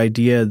 Like the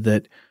idea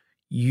that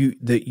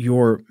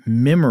your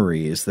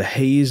memories, the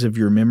haze of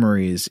your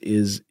memories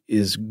is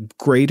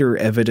greater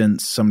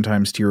evidence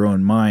sometimes to your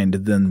own mind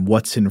than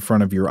what's in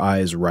front of your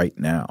eyes right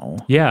now.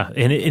 Yeah,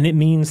 and it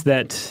means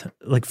that,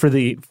 like, for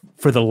the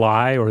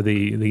lie or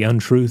the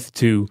untruth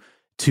to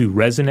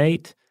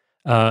resonate,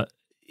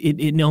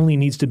 it only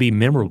needs to be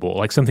memorable,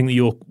 like something that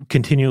you'll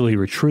continually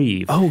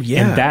retrieve. Oh,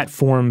 yeah. And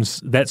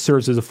that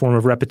serves as a form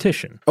of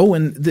repetition. Oh,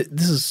 and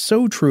this is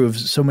so true of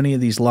so many of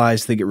these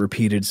lies that get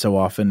repeated so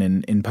often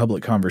in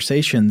public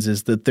conversations,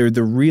 is that they're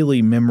the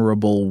really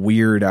memorable,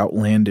 weird,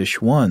 outlandish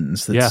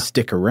ones that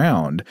stick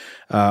around.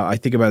 I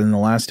think about in the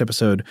last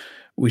episode,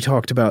 we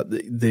talked about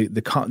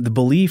the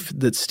belief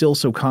that's still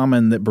so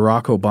common that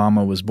Barack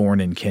Obama was born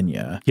in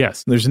Kenya.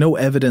 Yes. There's no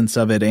evidence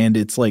of it, and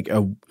it's like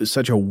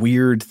such a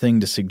weird thing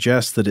to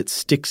suggest that it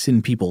sticks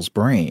in people's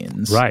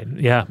brains. Right,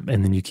 yeah,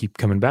 and then you keep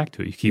coming back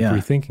to it. You keep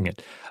rethinking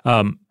it.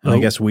 I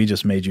guess we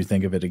just made you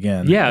think of it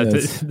again. Yeah,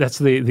 that's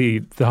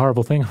the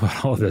horrible thing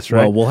about all of this,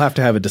 right? Well, we'll have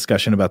to have a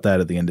discussion about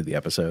that at the end of the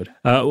episode.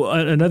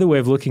 Another way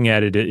of looking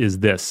at it is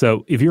this.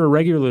 So if you're a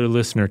regular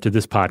listener to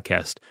this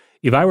podcast,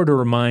 if I were to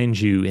remind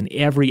you in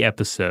every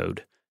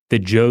episode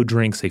that Joe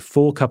drinks a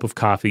full cup of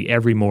coffee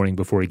every morning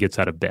before he gets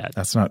out of bed.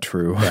 That's not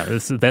true. Yeah,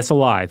 that's a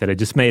lie that I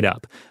just made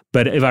up.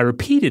 But if I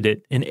repeated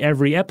it in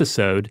every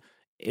episode,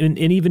 and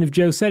even if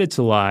Joe said it's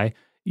a lie,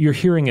 you're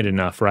hearing it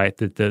enough, right,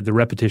 that the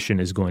repetition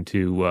is going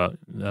to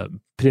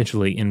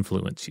potentially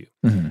influence you.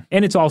 Mm-hmm.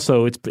 And it's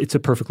also, it's a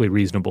perfectly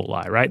reasonable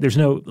lie, right? There's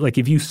no, like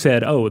if you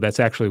said, oh, that's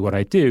actually what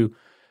I do,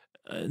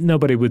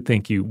 nobody would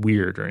think you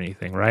weird or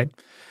anything, right?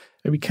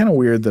 It'd be kind of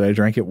weird that I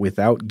drank it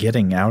without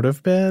getting out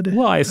of bed.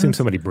 Well, I assume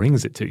somebody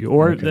brings it to you.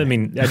 Or, okay. I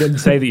mean, I didn't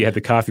say that you had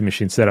the coffee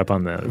machine set up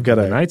on the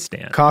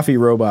nightstand. Coffee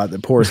robot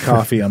that pours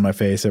coffee on my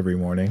face every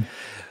morning.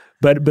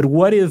 But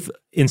what if,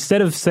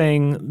 instead of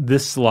saying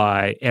this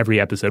lie every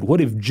episode,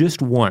 what if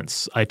just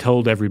once I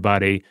told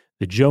everybody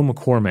that Joe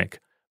McCormick,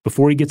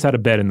 before he gets out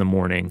of bed in the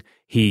morning,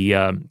 he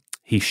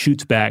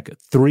shoots back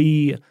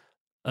 3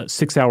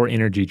 6-hour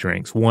energy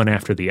drinks, one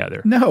after the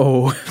other.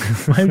 No.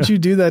 Why would you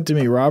do that to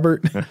me,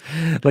 Robert?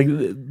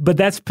 But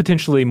that's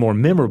potentially more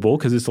memorable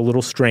because it's a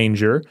little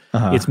stranger.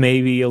 Uh-huh. It's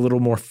maybe a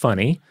little more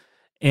funny.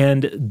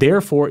 And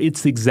therefore,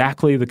 it's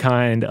exactly the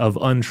kind of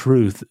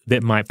untruth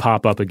that might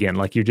pop up again.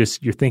 Like you're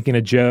thinking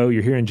of Joe,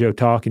 you're hearing Joe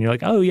talk, and you're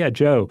like, oh yeah,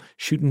 Joe,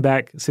 shooting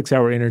back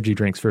 6-hour energy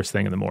drinks first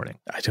thing in the morning.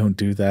 I don't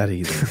do that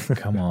either.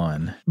 Come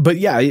on. But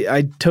yeah,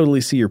 I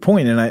totally see your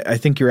point, and I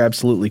think you're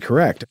absolutely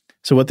correct.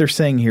 So what they're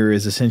saying here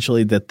is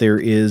essentially that there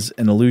is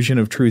an illusion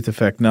of truth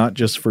effect, not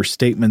just for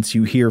statements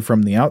you hear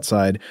from the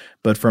outside,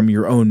 but from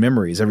your own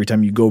memories. Every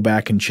time you go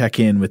back and check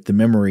in with the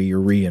memory, you're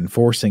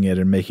reinforcing it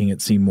and making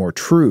it seem more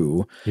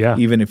true,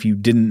 even if you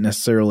didn't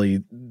necessarily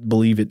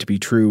believe it to be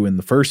true in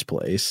the first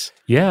place.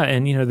 Yeah,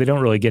 and they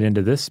don't really get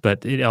into this,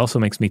 but it also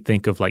makes me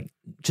think of like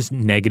just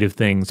negative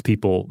things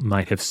people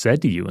might have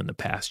said to you in the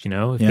past.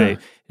 If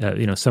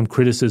they, some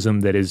criticism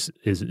that is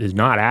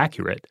not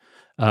accurate,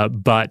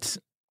 but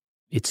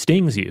it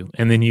stings you,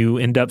 and then you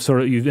end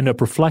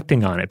up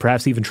reflecting on it,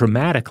 perhaps even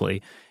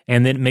traumatically,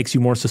 and then it makes you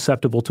more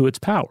susceptible to its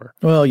power.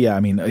 Well, yeah, I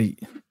mean,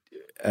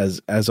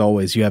 as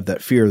always, you have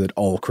that fear that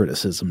all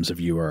criticisms of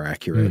you are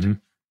accurate. Mm-hmm.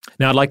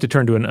 Now, I'd like to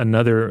turn to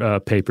another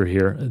paper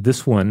here.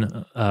 This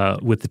one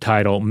with the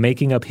title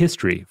 "Making Up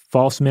History: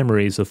 False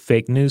Memories of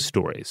Fake News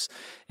Stories,"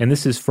 and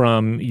this is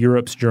from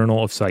Europe's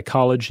Journal of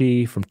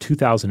Psychology from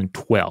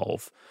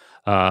 2012.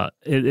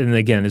 And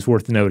again, it's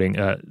worth noting,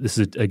 this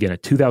is, again, a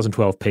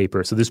 2012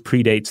 paper, so this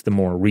predates the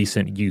more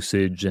recent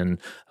usage and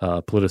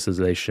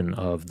politicization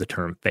of the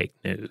term fake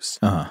news.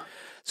 Uh-huh.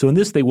 So in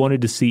this, they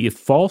wanted to see if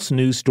false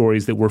news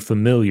stories that were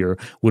familiar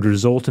would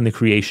result in the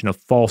creation of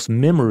false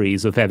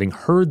memories of having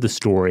heard the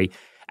story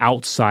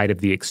outside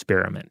of the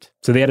experiment.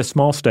 So they had a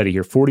small study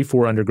here,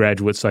 44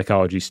 undergraduate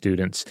psychology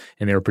students,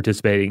 and they were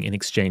participating in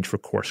exchange for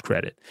course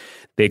credit.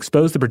 They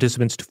exposed the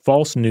participants to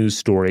false news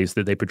stories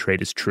that they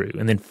portrayed as true.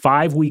 And then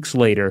 5 weeks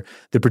later,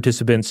 the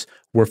participants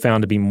were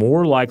found to be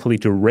more likely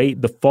to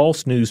rate the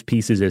false news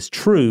pieces as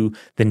true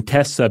than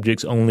test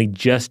subjects only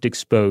just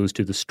exposed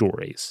to the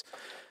stories.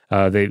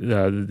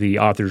 The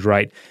authors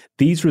write,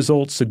 these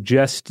results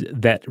suggest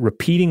that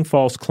repeating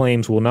false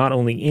claims will not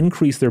only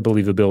increase their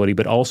believability,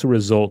 but also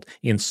result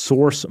in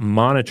source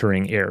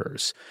monitoring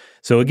errors.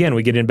 So again,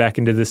 we get back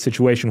into this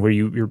situation where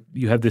you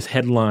have this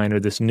headline or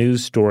this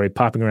news story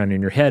popping around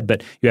in your head,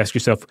 but you ask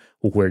yourself,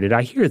 well, where did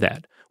I hear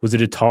that? Was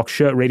it a talk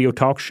show, radio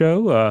talk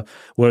show?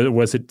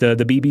 Was it the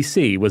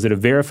BBC? Was it a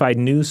verified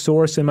news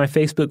source in my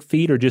Facebook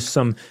feed, or just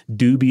some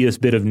dubious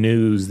bit of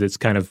news that's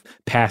kind of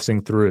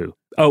passing through?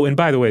 Oh, and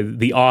by the way,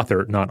 the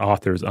author, not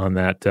authors on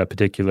that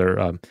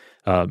particular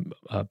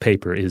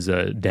paper, is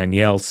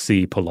Danielle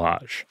C.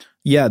 Palage.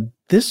 Yeah,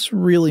 this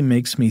really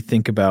makes me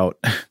think about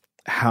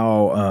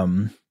how,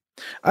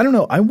 I don't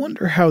know, I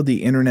wonder how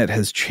the internet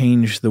has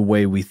changed the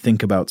way we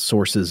think about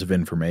sources of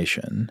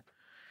information.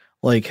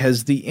 Like,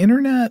 has the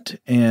internet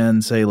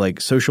and, say, like,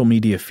 social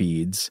media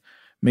feeds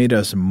made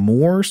us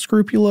more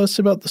scrupulous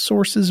about the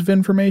sources of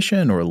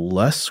information or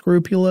less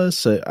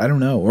scrupulous? I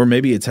don't know. Or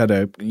maybe it's had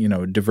a,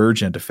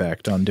 divergent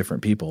effect on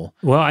different people.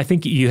 Well, I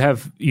think you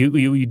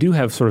do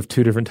have sort of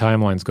two different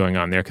timelines going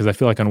on there, because I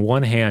feel like on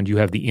one hand you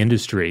have the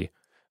industry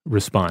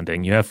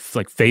responding. You have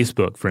like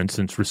Facebook, for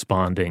instance,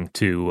 responding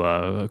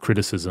to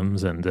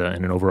criticisms and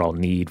an overall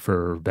need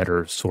for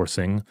better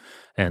sourcing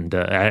and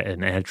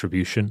an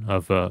attribution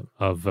of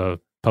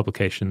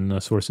publication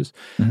sources.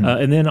 Mm-hmm.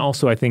 And then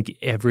also I think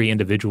every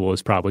individual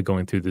is probably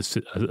going through this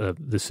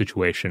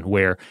situation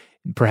where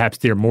perhaps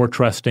they're more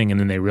trusting and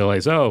then they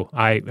realize, oh,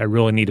 I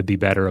really need to be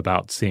better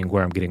about seeing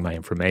where I'm getting my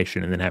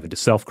information, and then having to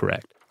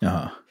self-correct.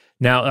 Uh-huh.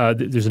 Now,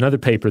 there's another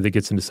paper that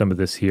gets into some of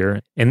this here,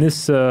 and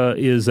this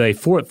is a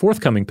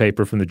forthcoming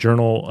paper from the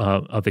Journal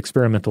of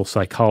Experimental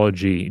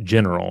Psychology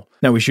General.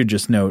 Now, we should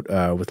just note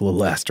with a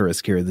little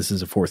asterisk here, this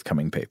is a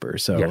forthcoming paper.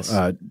 So yes.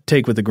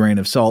 Take with a grain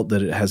of salt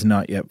that it has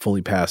not yet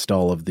fully passed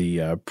all of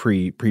the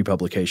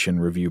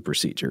pre-publication review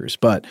procedures.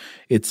 But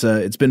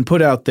it's been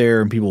put out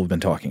there and people have been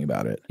talking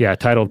about it. Yeah,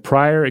 titled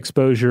Prior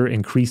Exposure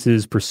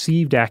Increases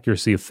Perceived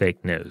Accuracy of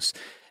Fake News.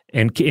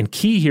 And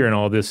key here in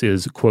all this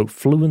is, quote,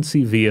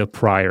 fluency via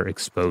prior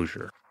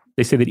exposure.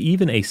 They say that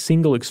even a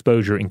single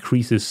exposure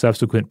increases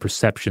subsequent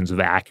perceptions of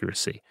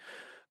accuracy.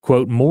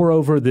 Quote,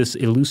 moreover, this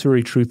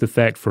illusory truth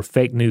effect for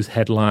fake news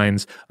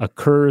headlines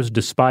occurs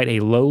despite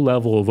a low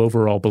level of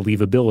overall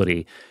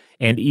believability,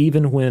 and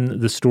even when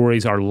the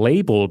stories are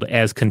labeled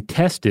as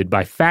contested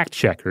by fact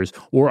checkers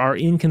or are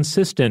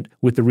inconsistent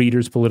with the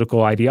reader's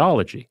political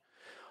ideology.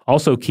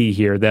 Also key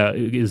here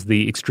is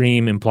the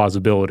extreme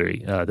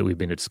implausibility that we've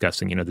been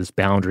discussing, this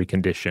boundary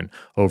condition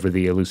over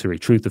the illusory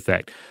truth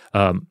effect.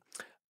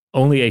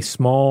 only a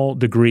small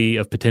degree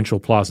of potential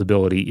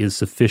plausibility is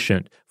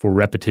sufficient for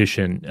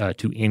repetition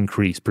to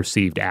increase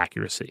perceived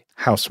accuracy.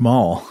 How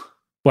small?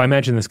 Well, I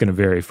imagine that's going to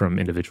vary from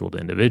individual to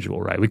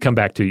individual, right? We come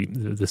back to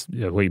this,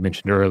 what you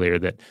mentioned earlier,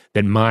 that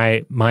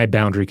my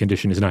boundary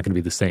condition is not going to be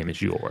the same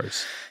as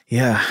yours.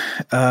 Yeah.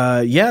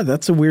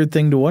 That's a weird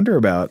thing to wonder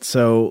about.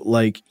 So,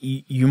 like,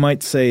 you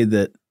might say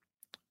that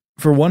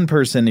for one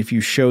person, if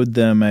you showed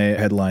them a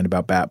headline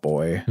about Bat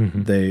Boy,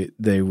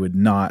 they would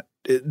not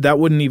 – that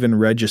wouldn't even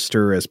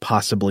register as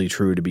possibly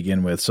true to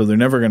begin with. So they're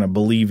never going to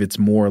believe it's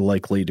more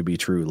likely to be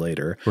true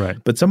later. Right.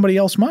 But somebody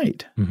else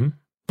might. Mm-hmm.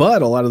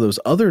 But a lot of those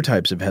other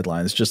types of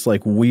headlines, just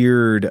like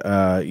weird,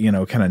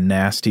 kind of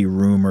nasty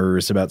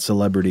rumors about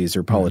celebrities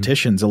or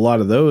politicians, a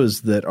lot of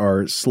those that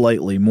are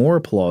slightly more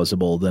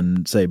plausible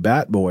than, say,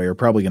 Bat Boy are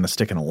probably going to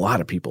stick in a lot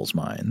of people's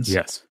minds.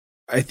 Yes.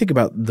 I think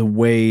about the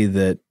way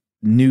that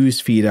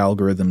newsfeed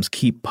algorithms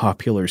keep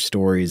popular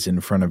stories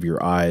in front of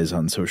your eyes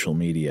on social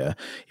media.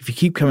 If you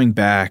keep coming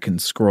back and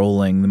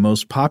scrolling, the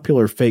most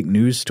popular fake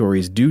news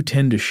stories do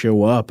tend to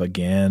show up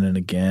again and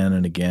again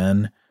and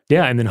again.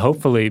 Yeah, and then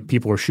hopefully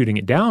people are shooting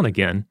it down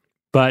again.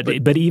 But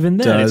even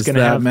then, it's going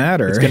to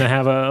matter? It's going to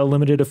have a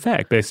limited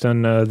effect based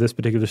on this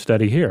particular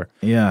study here.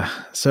 Yeah,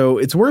 so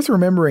it's worth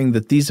remembering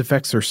that these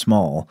effects are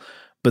small,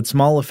 but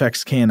small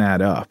effects can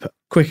add up.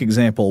 Quick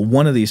example: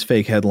 one of these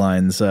fake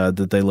headlines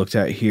that they looked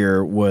at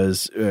here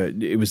was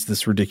it was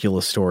this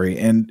ridiculous story,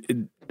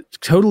 and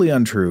totally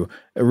untrue.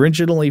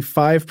 Originally,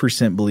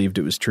 5% believed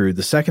it was true.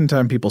 The second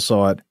time people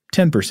saw it,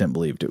 10%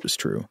 believed it was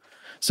true.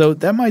 So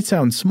that might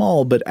sound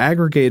small, but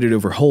aggregated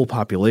over whole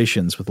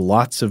populations with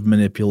lots of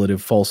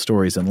manipulative false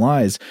stories and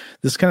lies,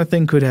 this kind of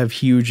thing could have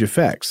huge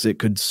effects. It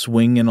could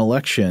swing an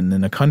election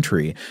in a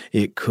country.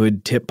 It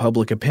could tip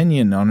public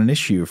opinion on an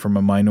issue from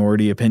a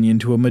minority opinion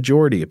to a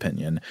majority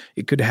opinion.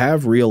 It could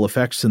have real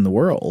effects in the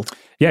world.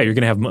 Yeah, you're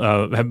going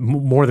to have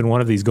more than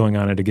one of these going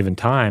on at a given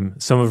time.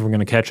 Some of them are going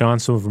to catch on,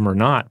 some of them are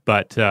not,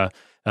 but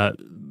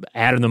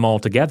adding them all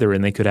together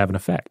and they could have an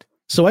effect.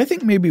 So I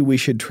think maybe we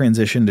should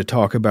transition to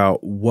talk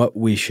about what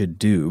we should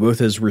do,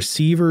 both as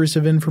receivers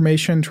of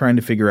information trying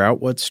to figure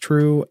out what's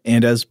true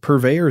and as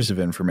purveyors of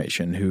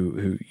information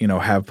who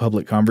have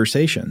public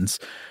conversations.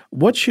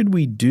 What should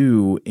we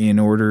do in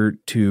order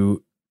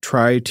to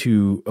try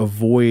to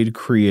avoid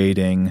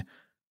creating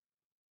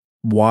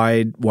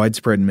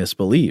widespread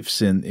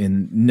misbeliefs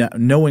in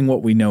knowing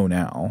what we know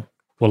now?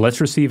 Well, let's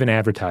receive an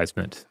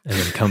advertisement and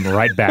then come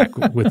right back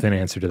with an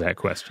answer to that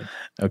question.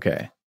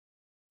 Okay.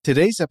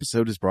 Today's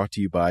episode is brought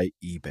to you by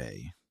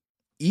eBay.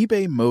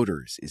 eBay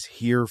Motors is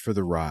here for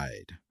the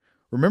ride.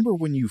 Remember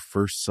when you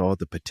first saw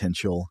the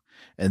potential?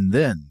 And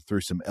then,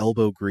 through some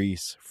elbow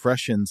grease,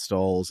 fresh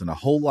installs, and a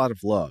whole lot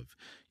of love,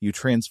 you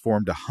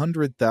transformed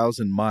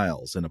 100,000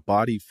 miles and a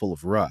body full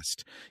of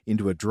rust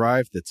into a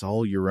drive that's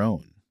all your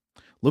own.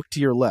 Look to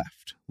your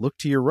left. Look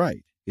to your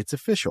right. It's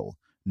official.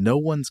 No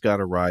one's got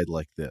a ride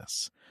like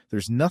this.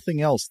 There's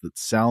nothing else that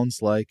sounds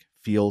like,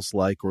 feels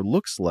like, or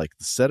looks like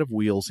the set of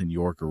wheels in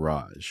your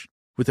garage.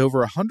 With over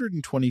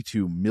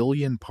 122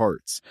 million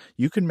parts,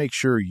 you can make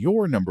sure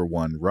your number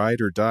one ride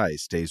or die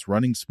stays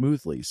running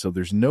smoothly, so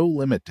there's no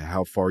limit to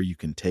how far you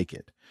can take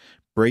it.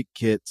 Brake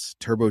kits,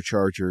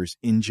 turbochargers,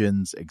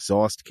 engines,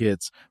 exhaust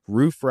kits,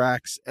 roof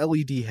racks,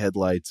 LED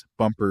headlights,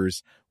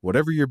 bumpers,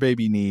 whatever your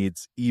baby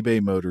needs,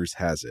 eBay Motors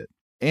has it.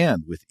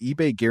 And with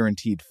eBay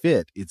Guaranteed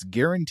Fit, it's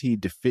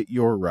guaranteed to fit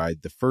your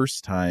ride the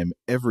first time,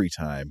 every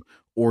time,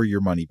 or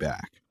your money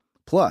back.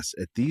 Plus,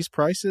 at these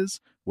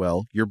prices,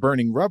 well, you're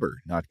burning rubber,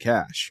 not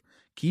cash.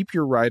 Keep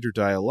your ride or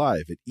die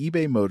alive at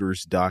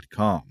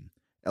ebaymotors.com.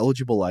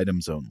 Eligible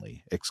items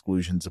only.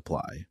 Exclusions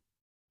apply.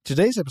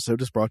 Today's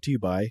episode is brought to you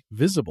by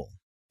Visible.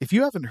 If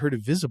you haven't heard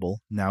of Visible,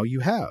 now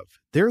you have.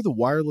 They're the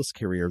wireless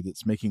carrier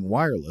that's making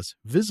wireless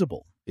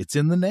visible. It's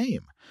in the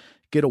name.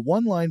 Get a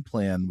one-line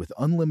plan with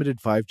unlimited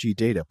 5G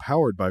data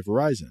powered by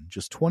Verizon,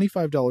 just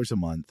 $25 a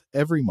month,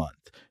 every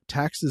month,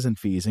 taxes and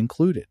fees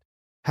included.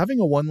 Having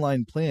a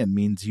one-line plan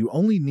means you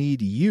only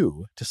need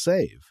you to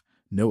save.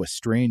 No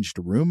estranged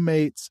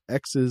roommates,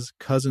 exes,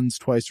 cousins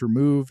twice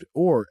removed,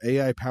 or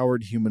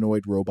AI-powered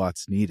humanoid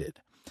robots needed.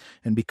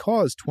 And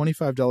because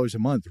 $25 a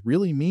month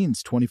really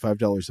means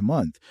 $25 a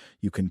month,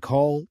 you can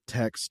call,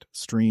 text,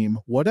 stream,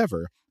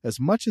 whatever, as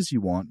much as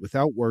you want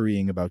without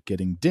worrying about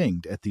getting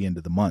dinged at the end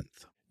of the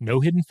month. No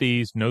hidden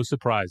fees, no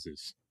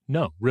surprises.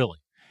 No, really.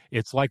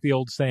 It's like the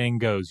old saying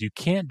goes, you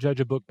can't judge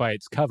a book by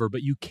its cover,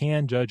 but you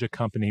can judge a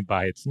company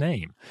by its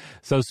name.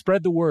 So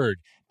spread the word.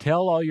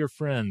 Tell all your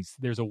friends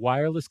there's a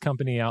wireless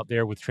company out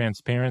there with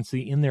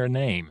transparency in their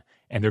name,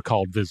 and they're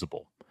called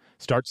Visible.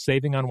 Start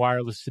saving on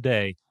wireless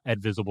today at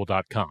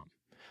Visible.com.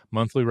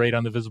 Monthly rate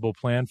on the Visible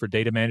plan for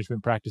data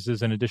management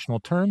practices and additional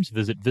terms,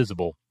 visit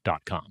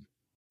Visible.com.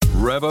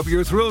 Rev up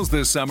your thrills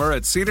this summer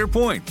at Cedar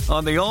Point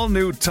on the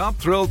all-new Top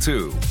Thrill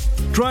 2.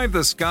 Drive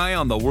the sky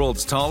on the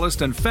world's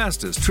tallest and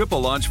fastest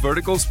triple-launch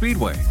vertical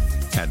speedway.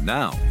 And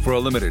now, for a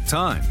limited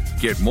time,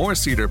 get more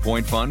Cedar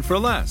Point fun for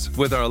less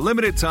with our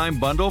limited-time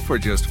bundle for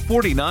just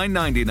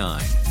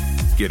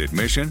 $49.99. Get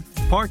admission,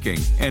 parking,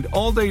 and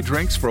all-day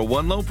drinks for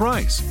one low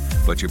price.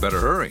 But you better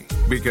hurry,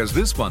 because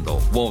this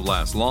bundle won't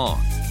last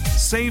long.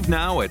 Save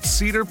now at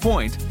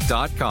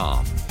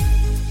cedarpoint.com.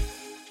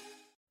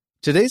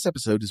 Today's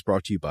episode is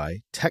brought to you by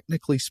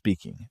Technically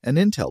Speaking, an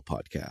Intel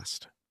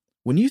podcast.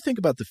 When you think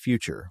about the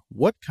future,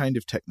 what kind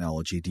of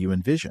technology do you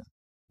envision?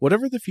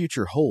 Whatever the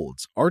future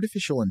holds,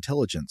 artificial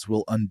intelligence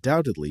will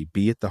undoubtedly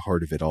be at the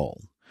heart of it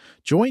all.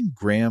 Join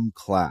Graham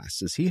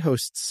Class as he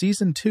hosts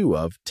Season 2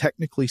 of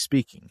Technically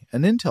Speaking,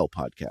 an Intel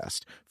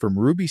podcast from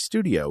Ruby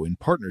Studio in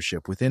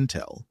partnership with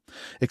Intel.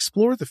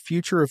 Explore the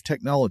future of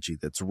technology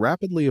that's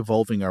rapidly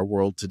evolving our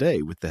world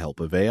today with the help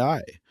of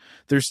AI.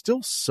 There's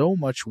still so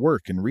much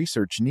work and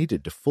research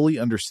needed to fully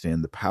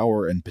understand the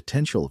power and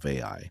potential of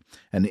AI,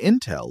 and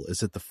Intel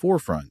is at the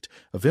forefront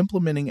of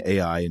implementing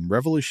AI in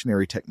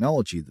revolutionary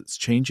technology that's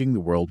changing the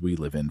world we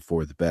live in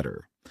for the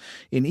better.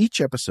 In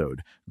each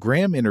episode,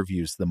 Graham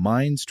interviews the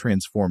minds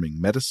transforming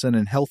medicine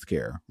and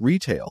healthcare,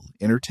 retail,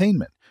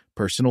 entertainment,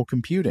 personal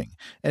computing,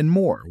 and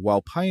more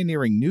while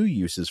pioneering new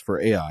uses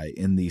for AI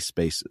in these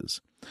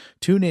spaces.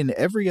 Tune in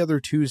every other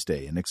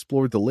Tuesday and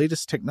explore the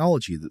latest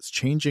technology that's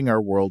changing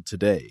our world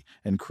today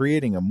and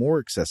creating a more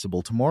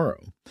accessible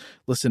tomorrow.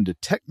 Listen to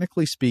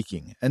Technically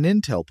Speaking, an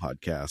Intel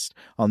podcast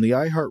on the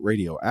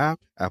iHeartRadio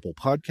app, Apple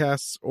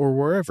Podcasts, or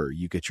wherever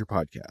you get your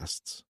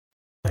podcasts.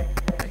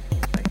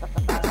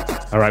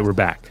 All right, we're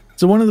back.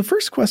 So one of the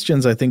first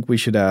questions I think we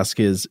should ask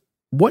is,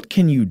 what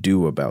can you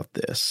do about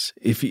this?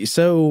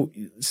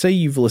 Say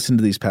you've listened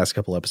to these past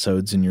couple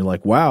episodes and you're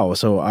like, wow,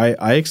 so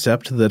I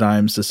accept that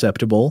I'm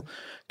susceptible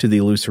to the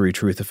illusory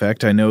truth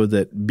effect. I know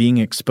that being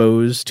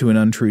exposed to an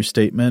untrue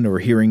statement or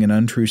hearing an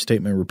untrue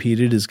statement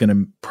repeated is going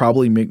to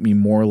probably make me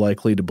more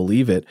likely to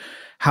believe it.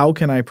 How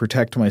can I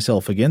protect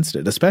myself against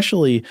it?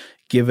 Especially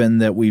given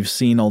that we've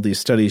seen all these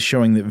studies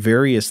showing that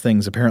various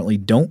things apparently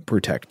don't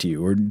protect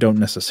you or don't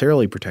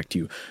necessarily protect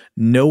you.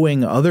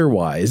 Knowing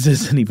otherwise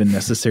isn't even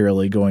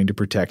necessarily going to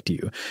protect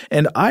you.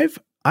 And I've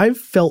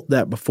felt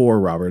that before,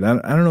 Robert. I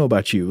don't know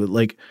about you.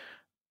 Like,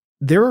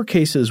 there are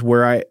cases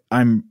where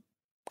I'm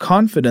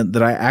confident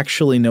that I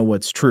actually know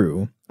what's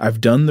true.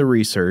 I've done the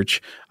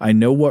research. I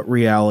know what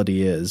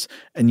reality is.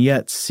 And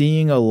yet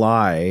seeing a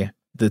lie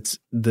that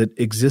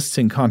exists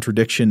in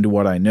contradiction to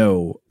what I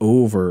know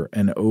over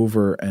and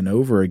over and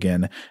over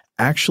again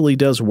actually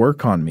does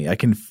work on me. I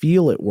can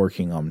feel it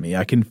working on me.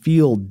 I can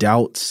feel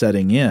doubt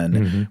setting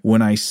in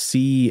when I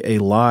see a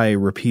lie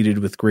repeated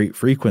with great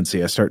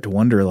frequency. I start to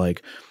wonder,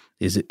 like,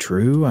 is it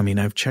true? I mean,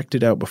 I've checked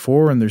it out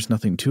before and there's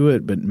nothing to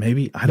it, but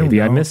maybe I don't know.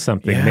 Maybe I missed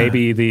something. Yeah.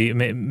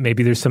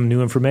 Maybe there's some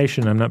new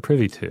information I'm not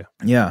privy to.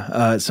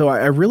 Yeah. So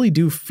I really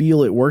do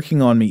feel it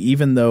working on me,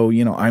 even though,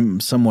 I'm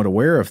somewhat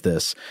aware of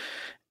this.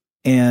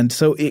 And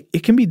so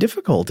it can be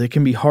difficult. It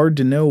can be hard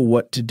to know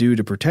what to do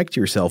to protect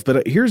yourself.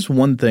 But here's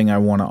one thing I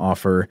want to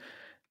offer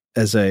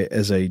as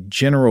a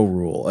general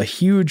rule. A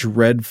huge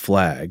red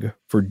flag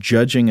for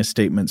judging a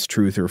statement's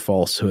truth or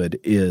falsehood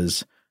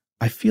is,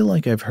 I feel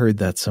like I've heard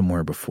that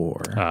somewhere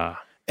before.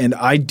 And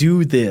I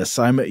do this.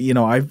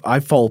 I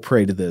fall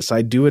prey to this.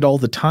 I do it all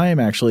the time,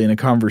 actually, in a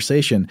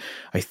conversation.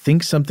 I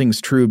think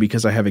something's true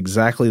because I have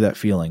exactly that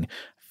feeling.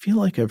 I feel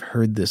like I've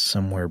heard this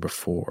somewhere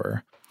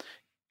before.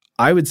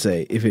 I would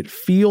say if it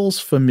feels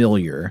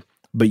familiar,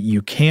 but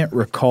you can't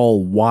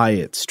recall why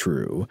it's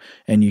true,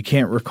 and you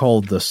can't recall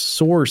the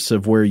source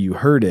of where you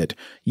heard it,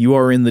 you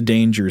are in the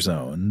danger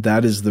zone.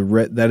 That is the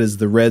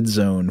red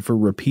zone for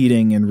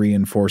repeating and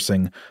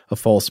reinforcing a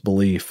false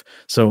belief.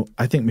 So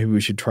I think maybe we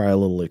should try a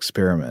little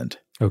experiment.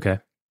 Okay,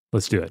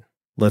 let's do it.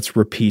 Let's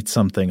repeat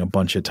something a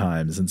bunch of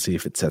times and see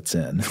if it sets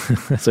in.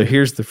 So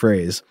here's the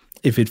phrase.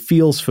 If it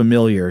feels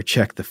familiar,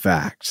 check the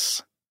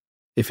facts.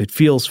 If it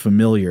feels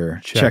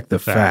familiar, check the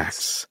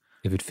facts.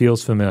 If it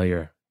feels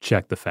familiar,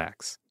 check the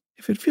facts.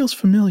 If it feels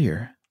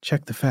familiar,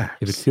 check the facts.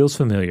 If it feels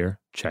familiar,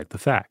 check the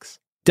facts.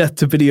 Death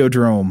to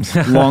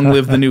Videodrome. Long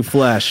live the new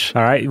flesh.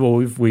 All right. Well,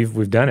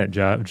 we've done it,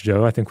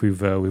 Joe. I think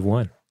we've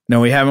won.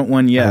 No, we haven't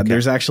won yet. Okay.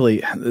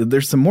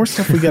 There's some more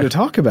stuff we got to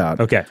talk about.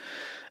 Okay.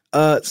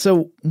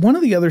 So one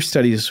of the other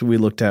studies we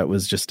looked at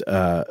was just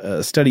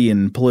a study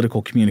in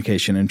political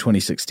communication in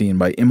 2016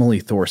 by Emily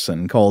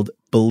Thorson called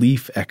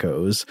Belief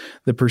Echoes,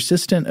 the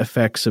Persistent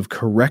Effects of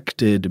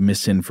Corrected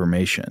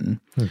Misinformation.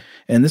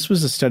 And this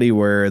was a study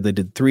where they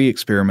did 3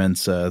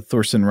 experiments.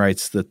 Thorson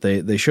writes that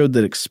they showed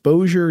that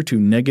exposure to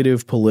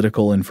negative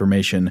political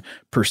information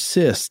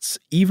persists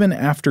even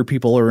after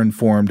people are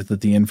informed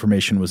that the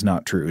information was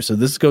not true. So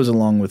this goes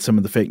along with some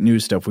of the fake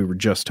news stuff we were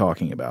just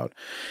talking about.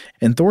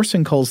 And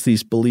Thorson calls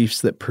these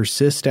beliefs that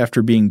persist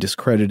after being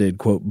discredited,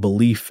 quote,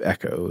 belief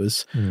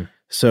echoes.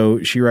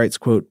 So she writes,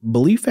 quote,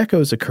 belief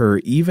echoes occur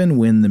even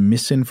when the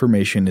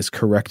misinformation is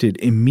corrected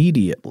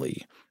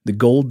immediately, the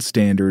gold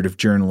standard of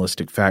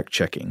journalistic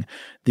fact-checking.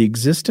 The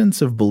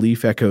existence of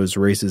belief echoes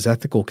raises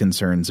ethical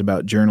concerns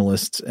about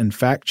journalists and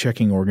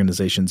fact-checking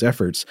organizations'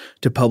 efforts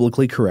to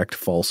publicly correct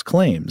false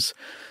claims.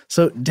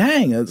 So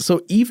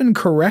even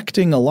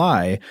correcting a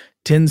lie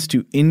tends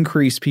to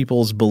increase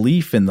people's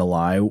belief in the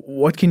lie.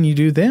 What can you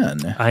do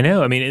then? I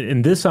know. I mean,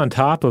 and this on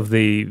top of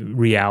the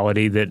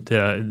reality that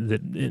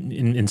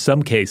in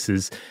some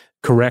cases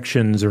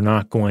corrections are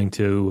not going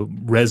to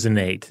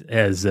resonate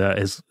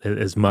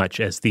as much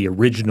as the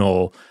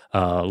original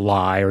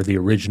lie or the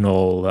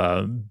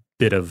original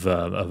bit of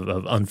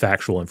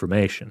unfactual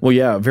information. Well,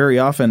 yeah, very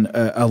often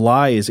a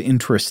lie is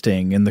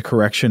interesting and the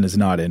correction is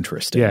not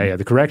interesting. Yeah,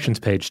 the correction's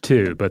page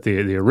 2, but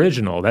the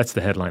original, that's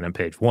the headline on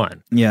page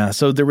 1. Yeah,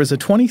 so there was a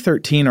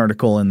 2013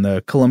 article in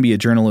the Columbia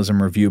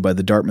Journalism Review by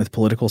the Dartmouth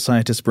political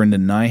scientist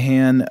Brendan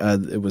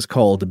Nyhan. It was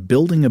called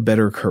Building a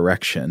Better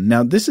Correction.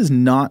 Now, this is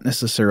not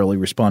necessarily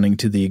responding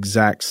to the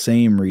exact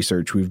same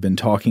research we've been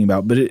talking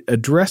about, but it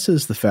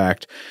addresses the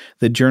fact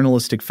that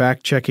journalistic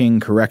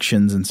fact-checking,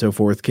 corrections, and so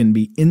forth can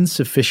be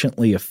insufficient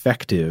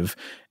effective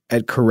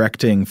at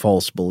correcting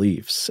false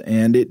beliefs.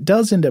 And it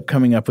does end up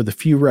coming up with a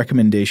few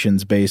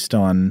recommendations based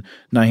on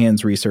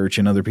Nyhan's research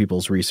and other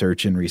people's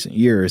research in recent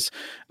years.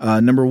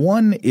 Number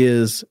one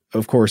is,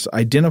 of course,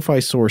 identify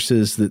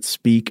sources that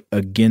speak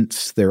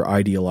against their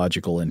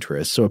ideological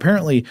interests. So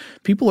apparently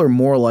people are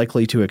more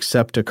likely to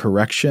accept a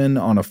correction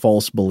on a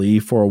false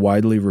belief or a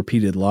widely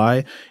repeated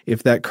lie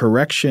if that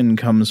correction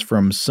comes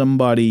from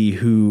somebody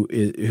who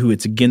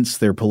it's against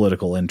their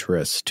political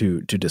interests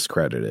to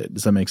discredit it.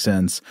 Does that make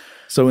sense?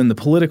 So in the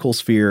political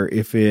sphere,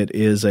 if it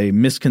is a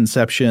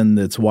misconception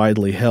that's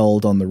widely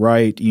held on the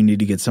right, you need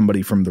to get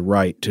somebody from the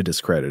right to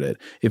discredit it.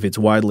 If it's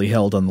widely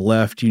held on the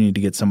left, you need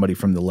to get somebody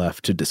from the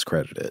left to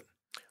discredit it.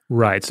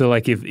 Right. So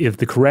like if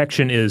the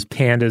correction is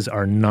pandas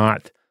are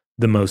not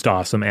the most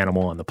awesome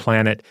animal on the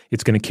planet,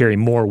 it's going to carry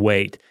more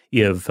weight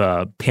if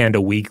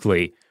Panda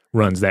Weekly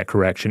runs that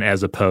correction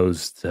as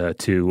opposed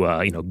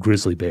to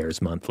Grizzly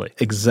Bears Monthly.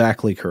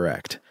 Exactly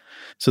correct.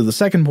 So the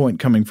second point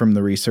coming from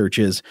the research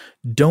is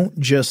don't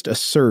just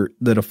assert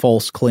that a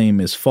false claim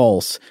is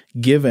false,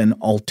 give an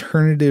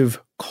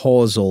alternative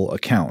causal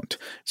account.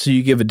 So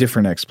you give a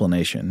different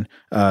explanation.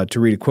 To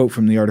read a quote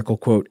from the article,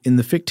 quote, in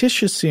the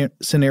fictitious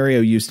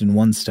scenario used in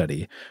one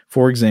study,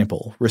 for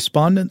example,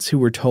 respondents who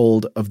were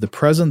told of the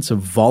presence of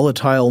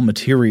volatile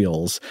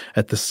materials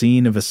at the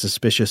scene of a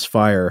suspicious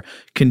fire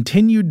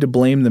continued to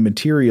blame the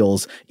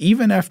materials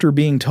even after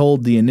being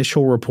told the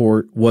initial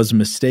report was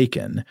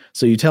mistaken.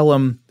 So you tell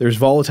them there's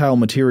volatile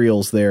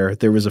materials there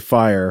was a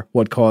fire.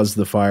 What caused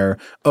the fire?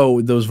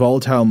 Oh, those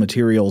volatile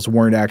materials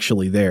weren't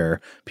actually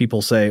there.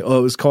 People say, oh,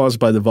 it was caused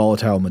by the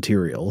volatile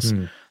materials.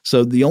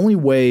 So the only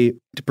way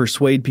to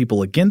persuade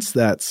people against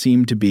that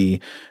seemed to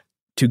be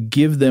to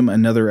give them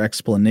another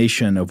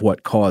explanation of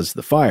what caused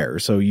the fire.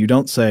 So you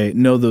don't say,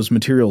 no, those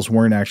materials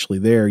weren't actually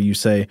there. You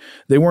say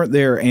they weren't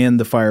there and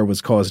the fire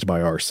was caused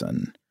by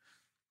arson.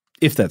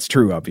 If that's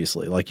true,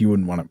 obviously. Like you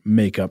wouldn't want to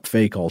make up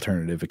fake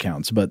alternative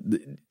accounts, but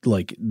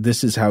like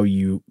this is how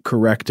you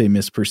correct a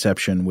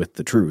misperception with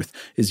the truth,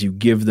 is you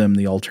give them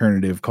the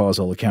alternative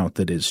causal account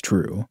that is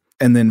true.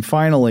 And then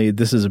finally,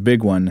 this is a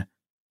big one,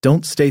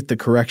 don't state the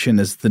correction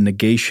as the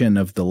negation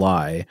of the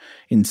lie.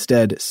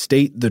 Instead,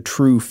 state the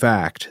true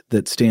fact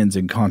that stands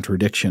in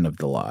contradiction of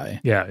the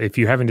lie. Yeah, if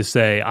you're having to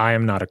say, I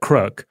am not a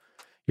crook,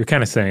 you're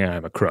kind of saying I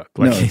am a crook.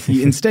 Like, no,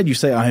 instead you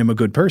say I am a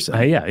good person.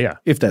 Yeah.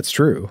 If that's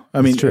true.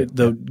 I mean,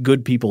 the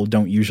good people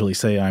don't usually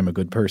say I'm a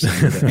good person.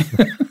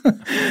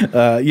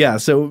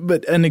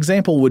 But an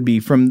example would be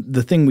from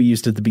the thing we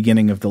used at the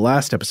beginning of the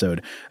last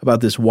episode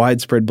about this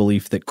widespread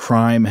belief that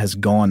crime has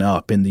gone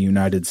up in the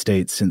United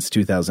States since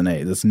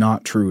 2008. That's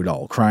not true at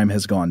all. Crime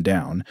has gone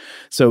down.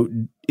 So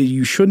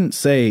you shouldn't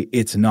say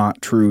it's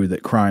not true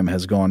that crime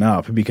has gone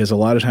up, because a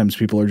lot of times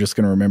people are just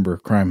going to remember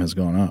crime has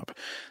gone up.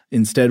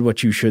 Instead,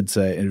 what you should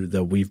say,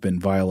 though we've been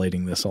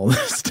violating this all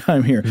this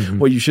time here,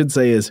 what you should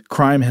say is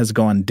crime has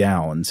gone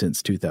down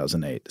since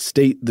 2008.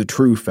 State the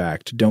true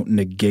fact. Don't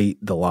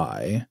negate the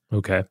lie.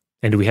 Okay.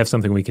 And do we have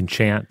something we can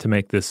chant to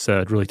make this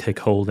really take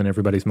hold in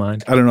everybody's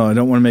mind? I don't know. I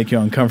don't want to make you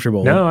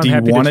uncomfortable. No, I'm do you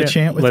happy want to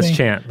chant with me? Let's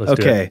chant. Let's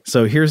do it. Okay.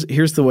 So here's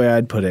the way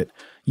I'd put it.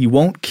 You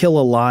won't kill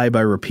a lie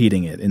by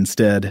repeating it.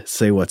 Instead,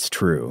 say what's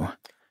true.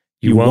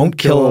 You won't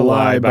kill a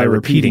lie by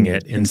repeating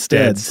it.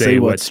 Instead, say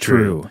what's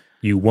true.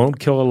 You won't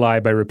kill a lie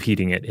by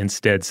repeating it.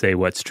 Instead, say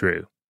what's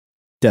true.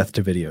 Death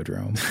to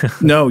Videodrome.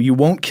 No, you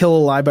won't kill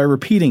a lie by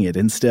repeating it.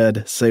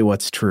 Instead, say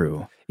what's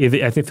true.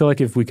 I feel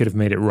like if we could have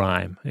made it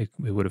rhyme, it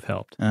would have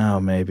helped. Oh,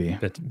 maybe.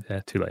 But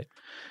too late.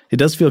 It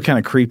does feel kind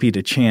of creepy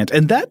to chant.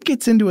 And that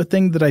gets into a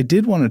thing that I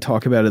did want to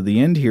talk about at the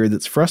end here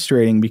that's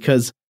frustrating,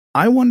 because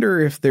I wonder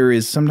if there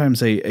is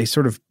sometimes a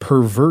sort of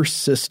perverse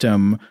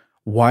system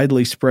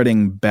widely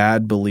spreading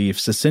bad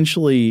beliefs,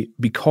 essentially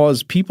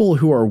because people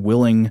who are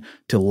willing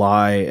to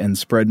lie and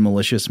spread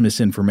malicious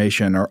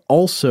misinformation are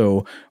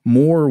also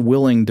more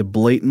willing to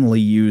blatantly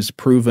use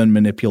proven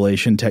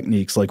manipulation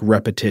techniques like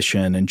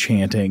repetition and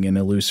chanting and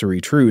illusory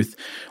truth.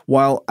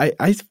 While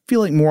I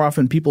feel like more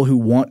often people who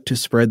want to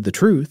spread the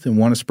truth and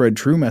want to spread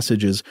true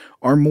messages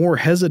are more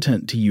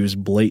hesitant to use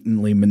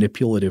blatantly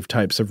manipulative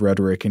types of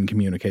rhetoric and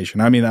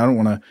communication. I mean, I don't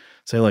want to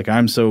say like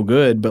I'm so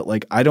good, but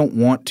like I don't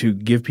want to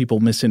give people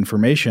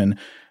misinformation,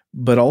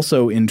 but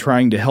also in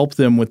trying to help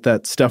them with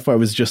that stuff I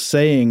was just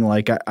saying,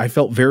 like I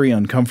felt very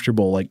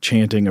uncomfortable like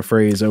chanting a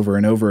phrase over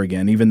and over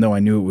again, even though I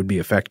knew it would be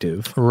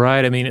effective.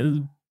 Right. I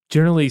mean,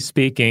 Generally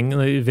speaking,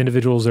 if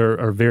individuals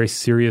are very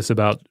serious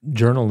about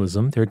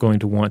journalism, they're going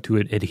to want to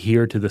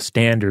adhere to the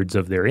standards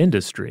of their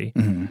industry,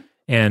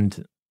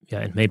 and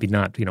maybe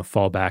not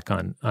fall back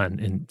on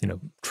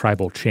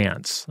tribal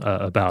chants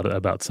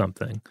about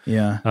something.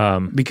 Yeah,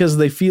 because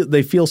they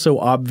feel so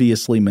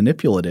obviously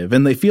manipulative,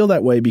 and they feel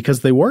that way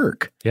because they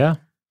work. Yeah.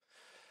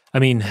 I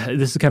mean,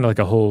 this is kind of like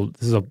a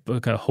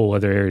whole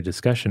other area of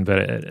discussion, but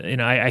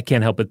I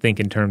can't help but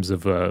think in terms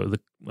of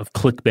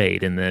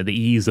clickbait and the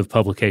ease of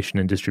publication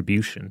and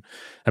distribution.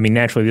 I mean,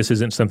 naturally, this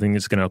isn't something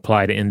that's going to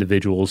apply to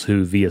individuals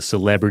who, via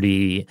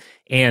celebrity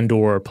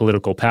and/or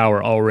political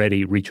power,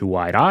 already reach a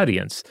wide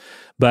audience.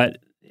 But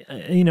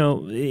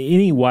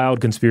any wild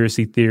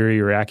conspiracy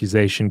theory or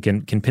accusation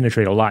can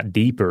penetrate a lot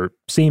deeper,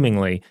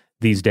 seemingly,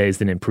 these days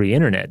than in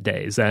pre-internet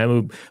days.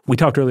 We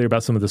talked earlier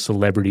about some of the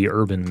celebrity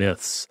urban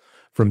myths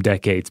from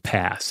decades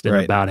past, and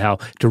about how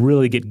to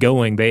really get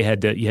going, you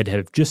had to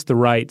have just the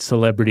right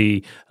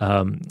celebrity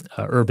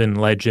urban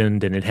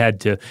legend, and it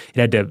had to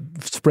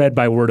spread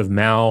by word of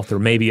mouth, or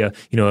maybe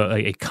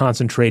a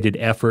concentrated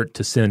effort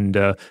to send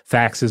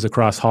faxes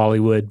across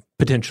Hollywood.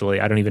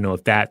 Potentially, I don't even know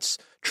if that's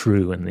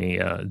true in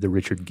the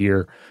Richard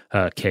Gere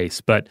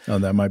case, but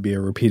that might be a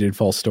repeated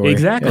false story.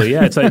 Exactly,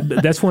 yeah. It's like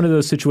that's one of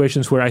those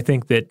situations where I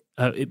think that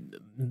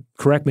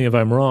correct me if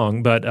I'm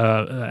wrong, but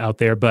out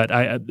there, but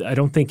I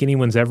don't think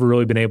anyone's ever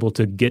really been able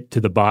to get to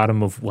the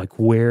bottom of like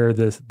where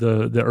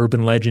the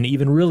urban legend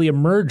even really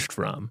emerged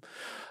from.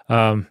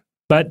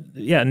 But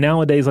yeah,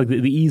 nowadays, like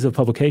the ease of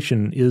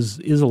publication is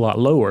a lot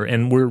lower,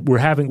 and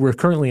we're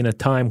currently in a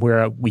time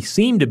where we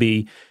seem to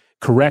be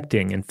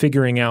correcting and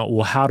figuring out,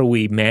 well, how do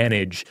we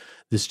manage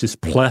this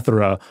just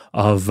plethora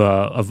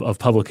of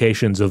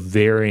publications of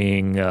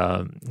varying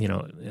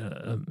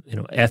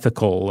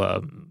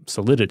ethical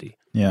solidity.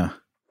 Yeah.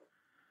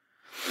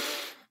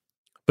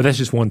 But that's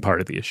just one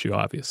part of the issue,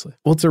 obviously.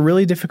 Well, it's a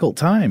really difficult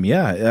time.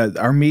 Yeah,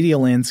 our media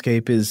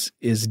landscape is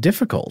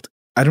difficult.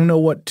 I don't know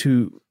what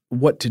to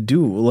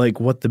do. Like,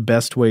 what the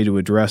best way to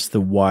address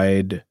the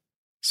wide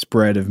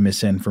spread of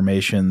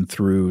misinformation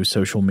through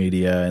social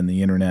media and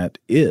the internet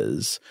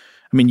is.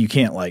 I mean, you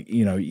can't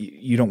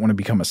you don't want to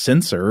become a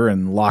censor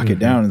and lock it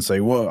down and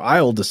say, well,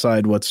 I'll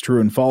decide what's true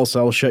and false.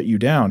 I'll shut you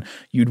down.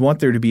 You'd want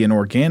there to be an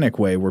organic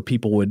way where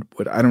people would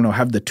I don't know,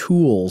 have the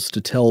tools to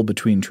tell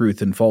between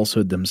truth and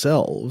falsehood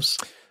themselves.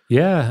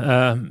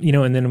 Yeah.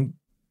 And then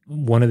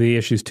one of the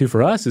issues too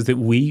for us is that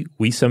we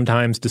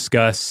sometimes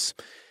discuss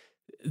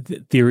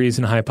theories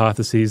and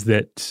hypotheses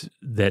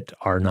that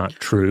are not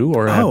true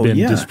or have been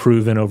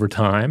disproven over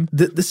time.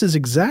 This is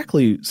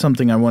exactly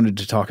something I wanted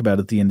to talk about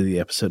at the end of the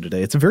episode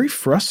today. It's a very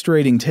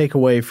frustrating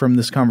takeaway from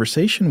this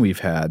conversation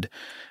we've had,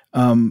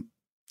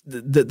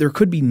 that there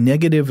could be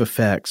negative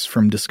effects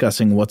from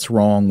discussing what's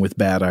wrong with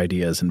bad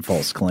ideas and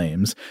false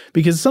claims,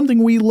 because it's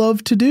something we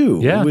love to do.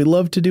 Yeah. We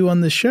love to do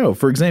on this show.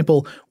 For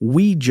example,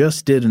 we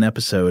just did an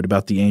episode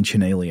about the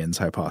ancient aliens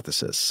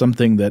hypothesis,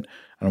 something that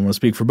I don't want to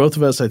speak for both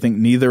of us. I think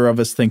neither of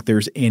us think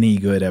there's any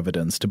good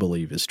evidence to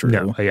believe is true.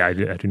 No, I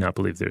do not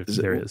believe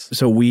there is.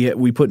 So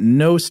we put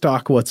no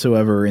stock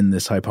whatsoever in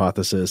this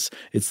hypothesis.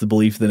 It's the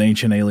belief that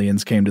ancient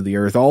aliens came to the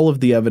Earth. All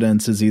of the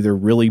evidence is either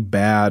really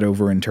bad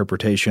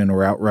overinterpretation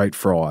or outright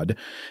fraud.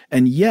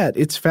 And yet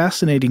it's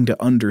fascinating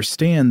to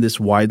understand this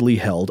widely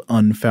held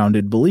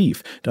unfounded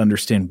belief, to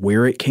understand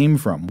where it came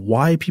from,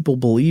 why people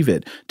believe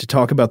it, to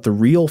talk about the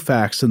real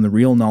facts and the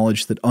real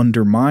knowledge that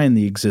undermine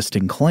the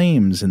existing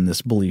claims in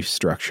this belief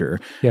structure.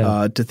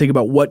 To think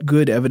about what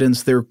good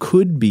evidence there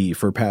could be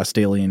for past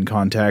alien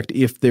contact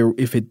if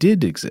it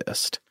did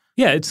exist.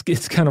 Yeah,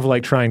 it's kind of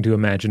like trying to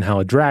imagine how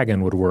a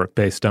dragon would work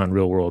based on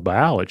real world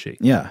biology.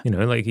 Yeah,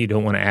 like you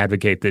don't want to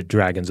advocate that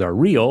dragons are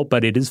real,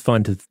 but it is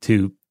fun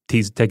to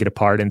take it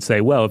apart and say,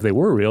 well, if they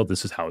were real,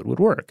 this is how it would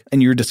work.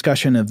 And your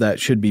discussion of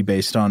that should be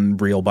based on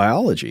real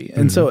biology.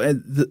 And so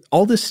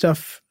all this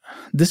stuff.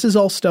 This is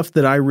all stuff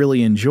that I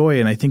really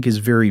enjoy and I think is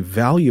very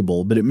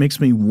valuable, but it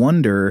makes me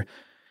wonder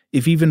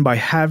if even by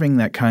having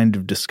that kind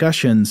of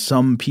discussion,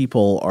 some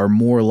people are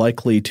more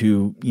likely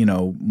to,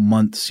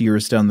 months,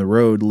 years down the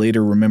road,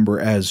 later remember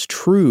as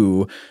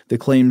true the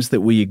claims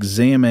that we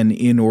examine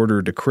in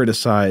order to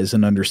criticize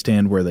and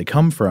understand where they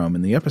come from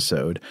in the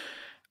episode.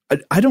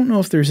 I don't know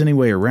if there's any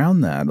way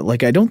around that.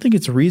 Like, I don't think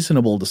it's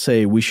reasonable to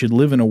say we should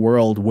live in a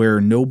world where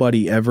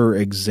nobody ever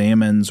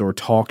examines or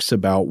talks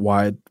about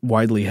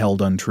widely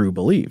held untrue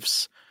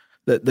beliefs.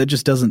 That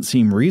just doesn't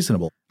seem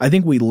reasonable. I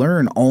think we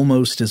learn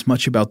almost as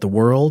much about the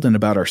world and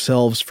about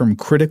ourselves from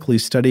critically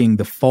studying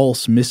the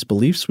false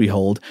misbeliefs we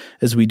hold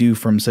as we do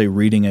from, say,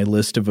 reading a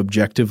list of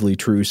objectively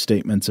true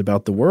statements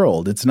about the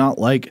world. It's not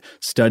like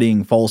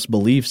studying false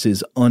beliefs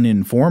is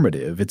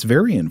uninformative. It's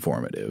very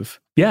informative.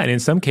 Yeah, and in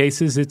some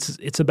cases,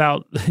 it's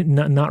about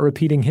not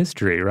repeating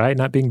history, right?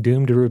 Not being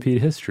doomed to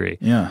repeat history.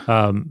 Yeah.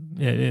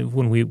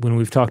 When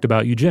we've talked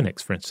about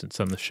eugenics, for instance,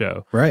 on the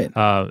show, right?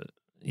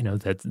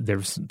 That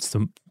there's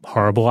some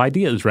horrible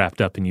ideas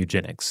wrapped up in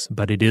eugenics,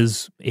 but it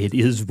is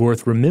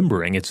worth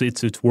remembering.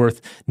 It's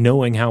worth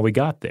knowing how we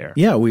got there.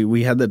 Yeah,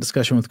 we had that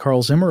discussion with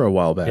Carl Zimmer a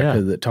while back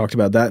that talked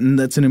about that, and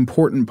that's an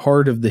important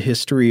part of the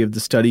history of the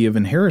study of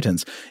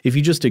inheritance. If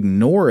you just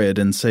ignore it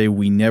and say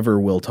we never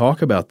will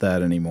talk about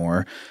that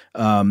anymore,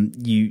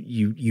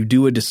 you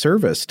do a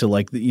disservice to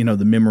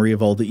the memory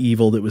of all the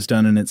evil that was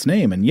done in its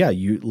name. And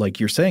you like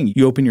you're saying,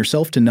 you open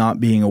yourself to not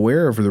being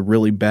aware of the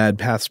really bad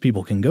paths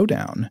people can go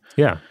down.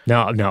 Yeah.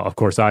 Now, of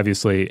course,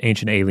 obviously,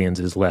 Ancient Aliens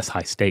is less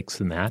high stakes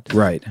than that.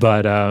 Right.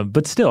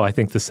 But still, I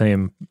think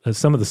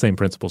some of the same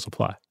principles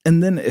apply.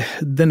 And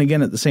then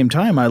again, at the same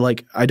time,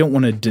 I don't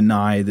want to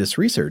deny this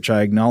research.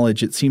 I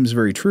acknowledge it seems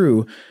very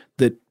true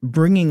that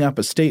bringing up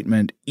a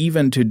statement,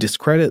 even to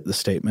discredit the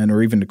statement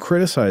or even to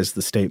criticize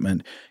the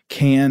statement,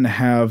 can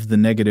have the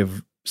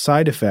negative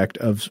side effect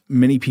of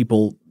many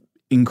people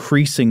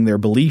increasing their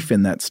belief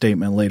in that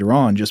statement later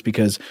on just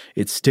because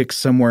it sticks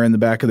somewhere in the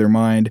back of their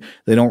mind.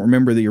 They don't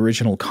remember the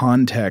original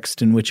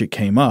context in which it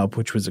came up,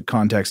 which was a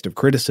context of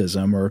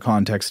criticism or a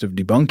context of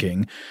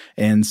debunking.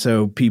 And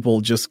so people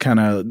just kind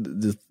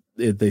of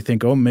they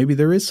think, oh, maybe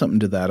there is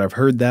something to that. I've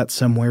heard that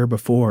somewhere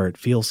before. It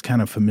feels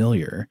kind of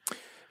familiar.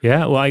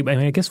 Yeah, well, I mean,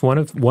 I guess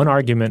one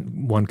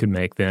argument one could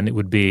make then it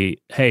would be,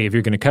 hey, if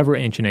you're going to cover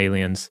Ancient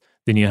Aliens,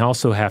 then you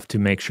also have to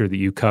make sure that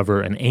you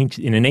cover in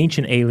an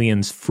Ancient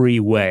Aliens free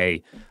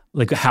way,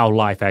 like how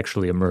life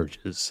actually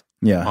emerges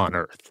on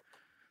Earth,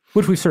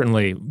 which we've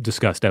certainly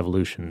discussed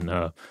evolution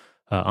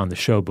on the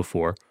show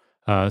before.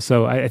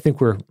 So I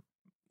think we're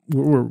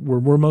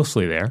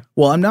mostly there.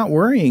 Well, I'm not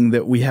worrying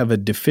that we have a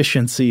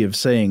deficiency of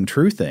saying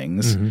true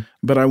things,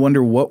 but I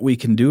wonder what we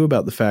can do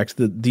about the fact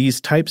that these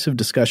types of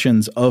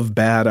discussions of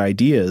bad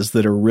ideas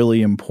that are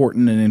really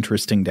important and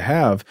interesting to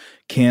have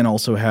can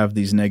also have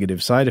these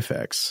negative side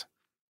effects.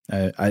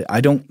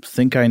 I don't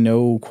think I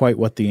know quite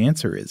what the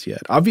answer is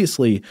yet.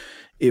 Obviously,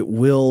 it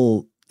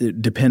will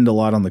depend a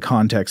lot on the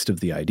context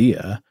of the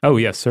idea. Oh,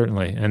 yes,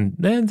 certainly. And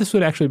then this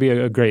would actually be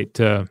a great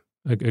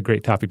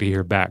topic to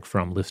hear back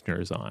from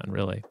listeners on,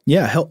 really.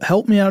 Yeah,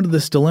 help me out of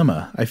this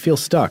dilemma. I feel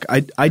stuck.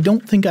 I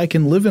don't think I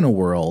can live in a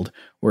world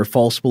where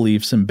false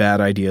beliefs and bad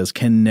ideas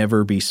can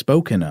never be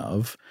spoken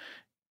of.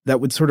 That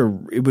would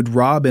it would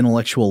rob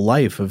intellectual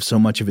life of so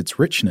much of its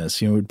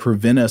richness. It would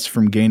prevent us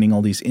from gaining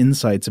all these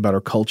insights about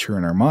our culture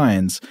and our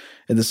minds.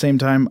 At the same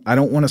time, I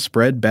don't want to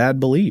spread bad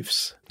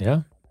beliefs.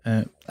 Yeah.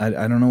 I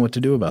don't know what to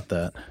do about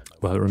that.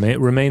 Well, it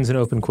remains an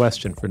open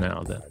question for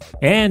now, then.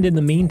 And in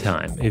the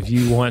meantime, if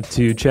you want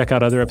to check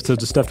out other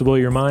episodes of Stuff to Blow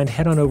Your Mind,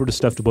 head on over to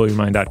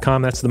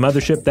stufftoblowyourmind.com. That's the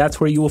mothership. That's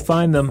where you will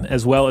find them,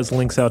 as well as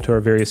links out to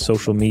our various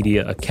social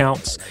media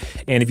accounts.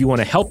 And if you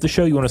want to help the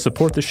show, you want to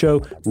support the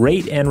show,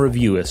 rate and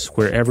review us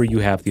wherever you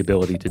have the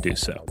ability to do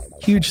so.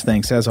 Huge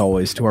thanks, as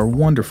always, to our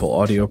wonderful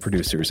audio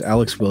producers,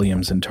 Alex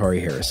Williams and Tari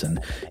Harrison.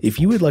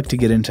 If you would like to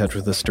get in touch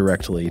with us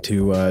directly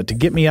to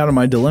get me out of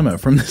my dilemma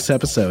from this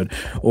episode,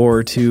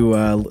 or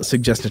to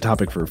suggest a topic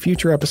for a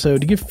future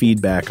episode, to give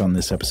feedback on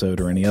this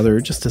episode or any other,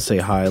 just to say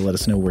hi, let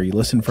us know where you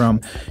listen from,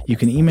 you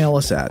can email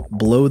us at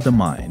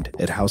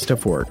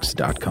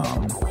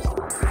blowthemind@howstuffworks.com.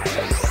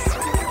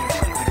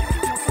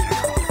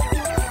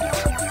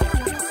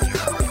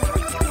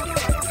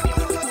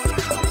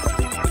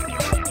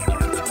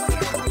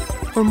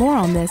 For more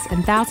on this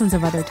and thousands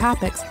of other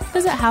topics,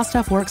 visit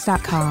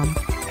howstuffworks.com.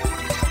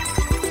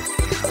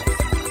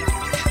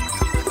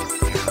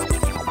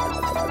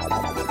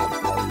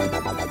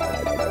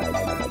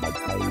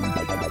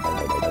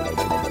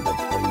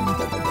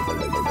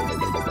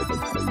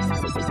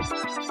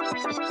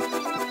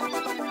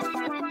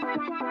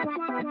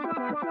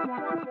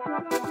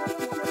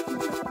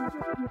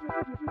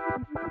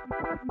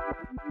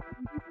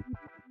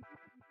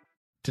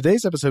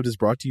 Today's episode is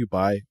brought to you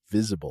by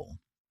Visible.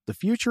 The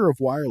future of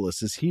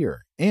wireless is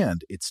here,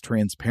 and it's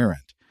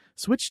transparent.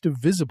 Switch to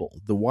Visible,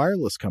 the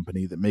wireless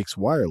company that makes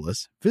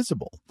wireless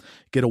visible.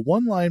 Get a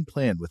one-line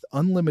plan with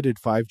unlimited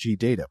 5G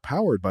data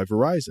powered by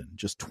Verizon,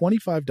 just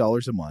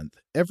 $25 a month,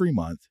 every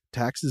month,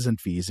 taxes and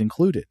fees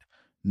included.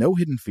 No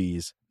hidden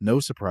fees, no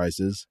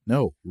surprises,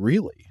 no,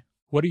 really.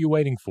 What are you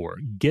waiting for?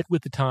 Get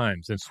with the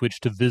times and switch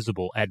to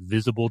Visible at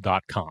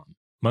Visible.com.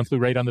 Monthly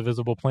rate on the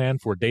Visible plan.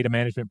 For data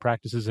management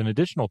practices and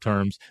additional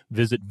terms,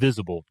 visit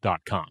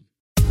Visible.com.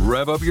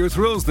 Rev up your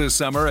thrills this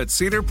summer at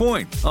Cedar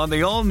Point on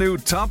the all-new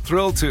Top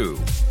Thrill 2.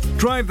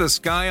 Drive the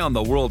sky on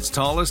the world's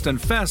tallest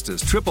and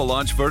fastest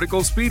triple-launch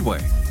vertical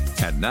speedway.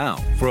 And now,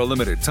 for a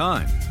limited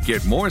time,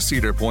 get more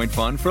Cedar Point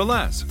fun for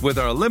less with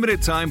our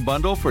limited-time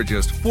bundle for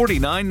just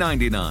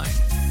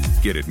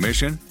 $49.99. Get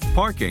admission,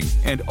 parking,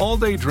 and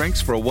all-day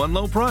drinks for one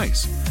low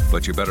price.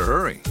 But you better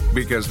hurry,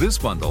 because this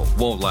bundle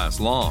won't last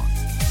long.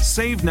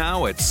 Save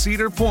now at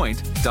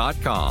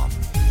cedarpoint.com.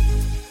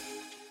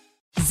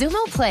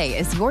 Xumo Play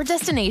is your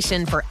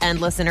destination for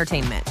endless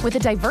entertainment. With a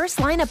diverse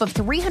lineup of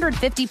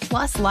 350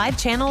 plus live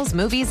channels,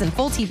 movies, and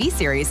full TV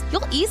series,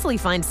 you'll easily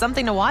find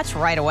something to watch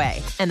right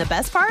away. And the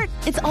best part?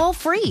 It's all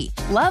free.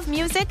 Love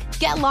music?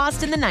 Get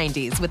lost in the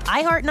 90s with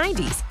iHeart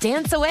 90s,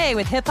 dance away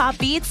with hip-hop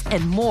beats,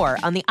 and more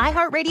on the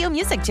iHeartRadio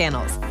music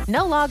channels.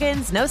 No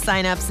logins, no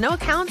signups, no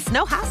accounts,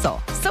 no hassle.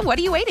 So what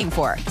are you waiting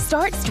for?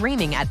 Start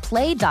streaming at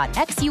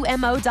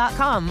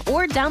play.xumo.com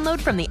or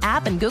download from the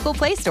app and Google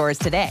Play stores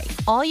today.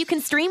 All you can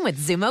stream with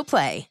Xumo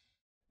Play.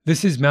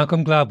 This is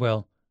Malcolm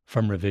Gladwell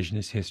from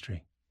Revisionist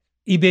History.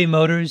 eBay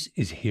Motors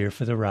is here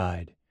for the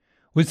ride.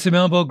 With some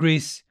elbow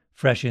grease,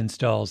 fresh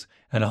installs,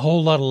 and a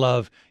whole lot of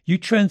love, you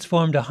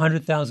transformed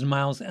 100,000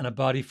 miles and a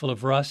body full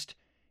of rust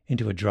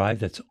into a drive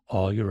that's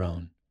all your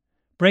own.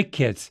 Brake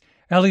kits,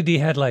 LED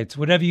headlights,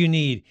 whatever you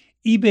need,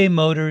 eBay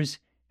Motors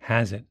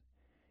has it.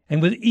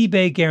 And with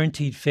eBay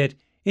Guaranteed Fit,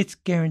 it's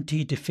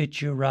guaranteed to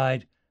fit your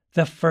ride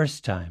the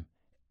first time,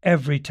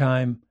 every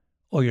time,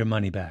 or your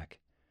money back.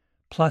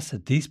 Plus,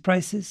 at these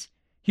prices,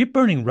 you're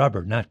burning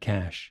rubber, not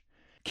cash.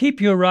 Keep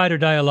your ride or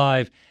die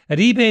alive at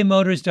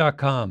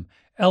ebaymotors.com.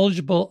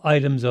 Eligible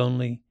items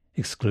only.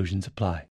 Exclusions apply.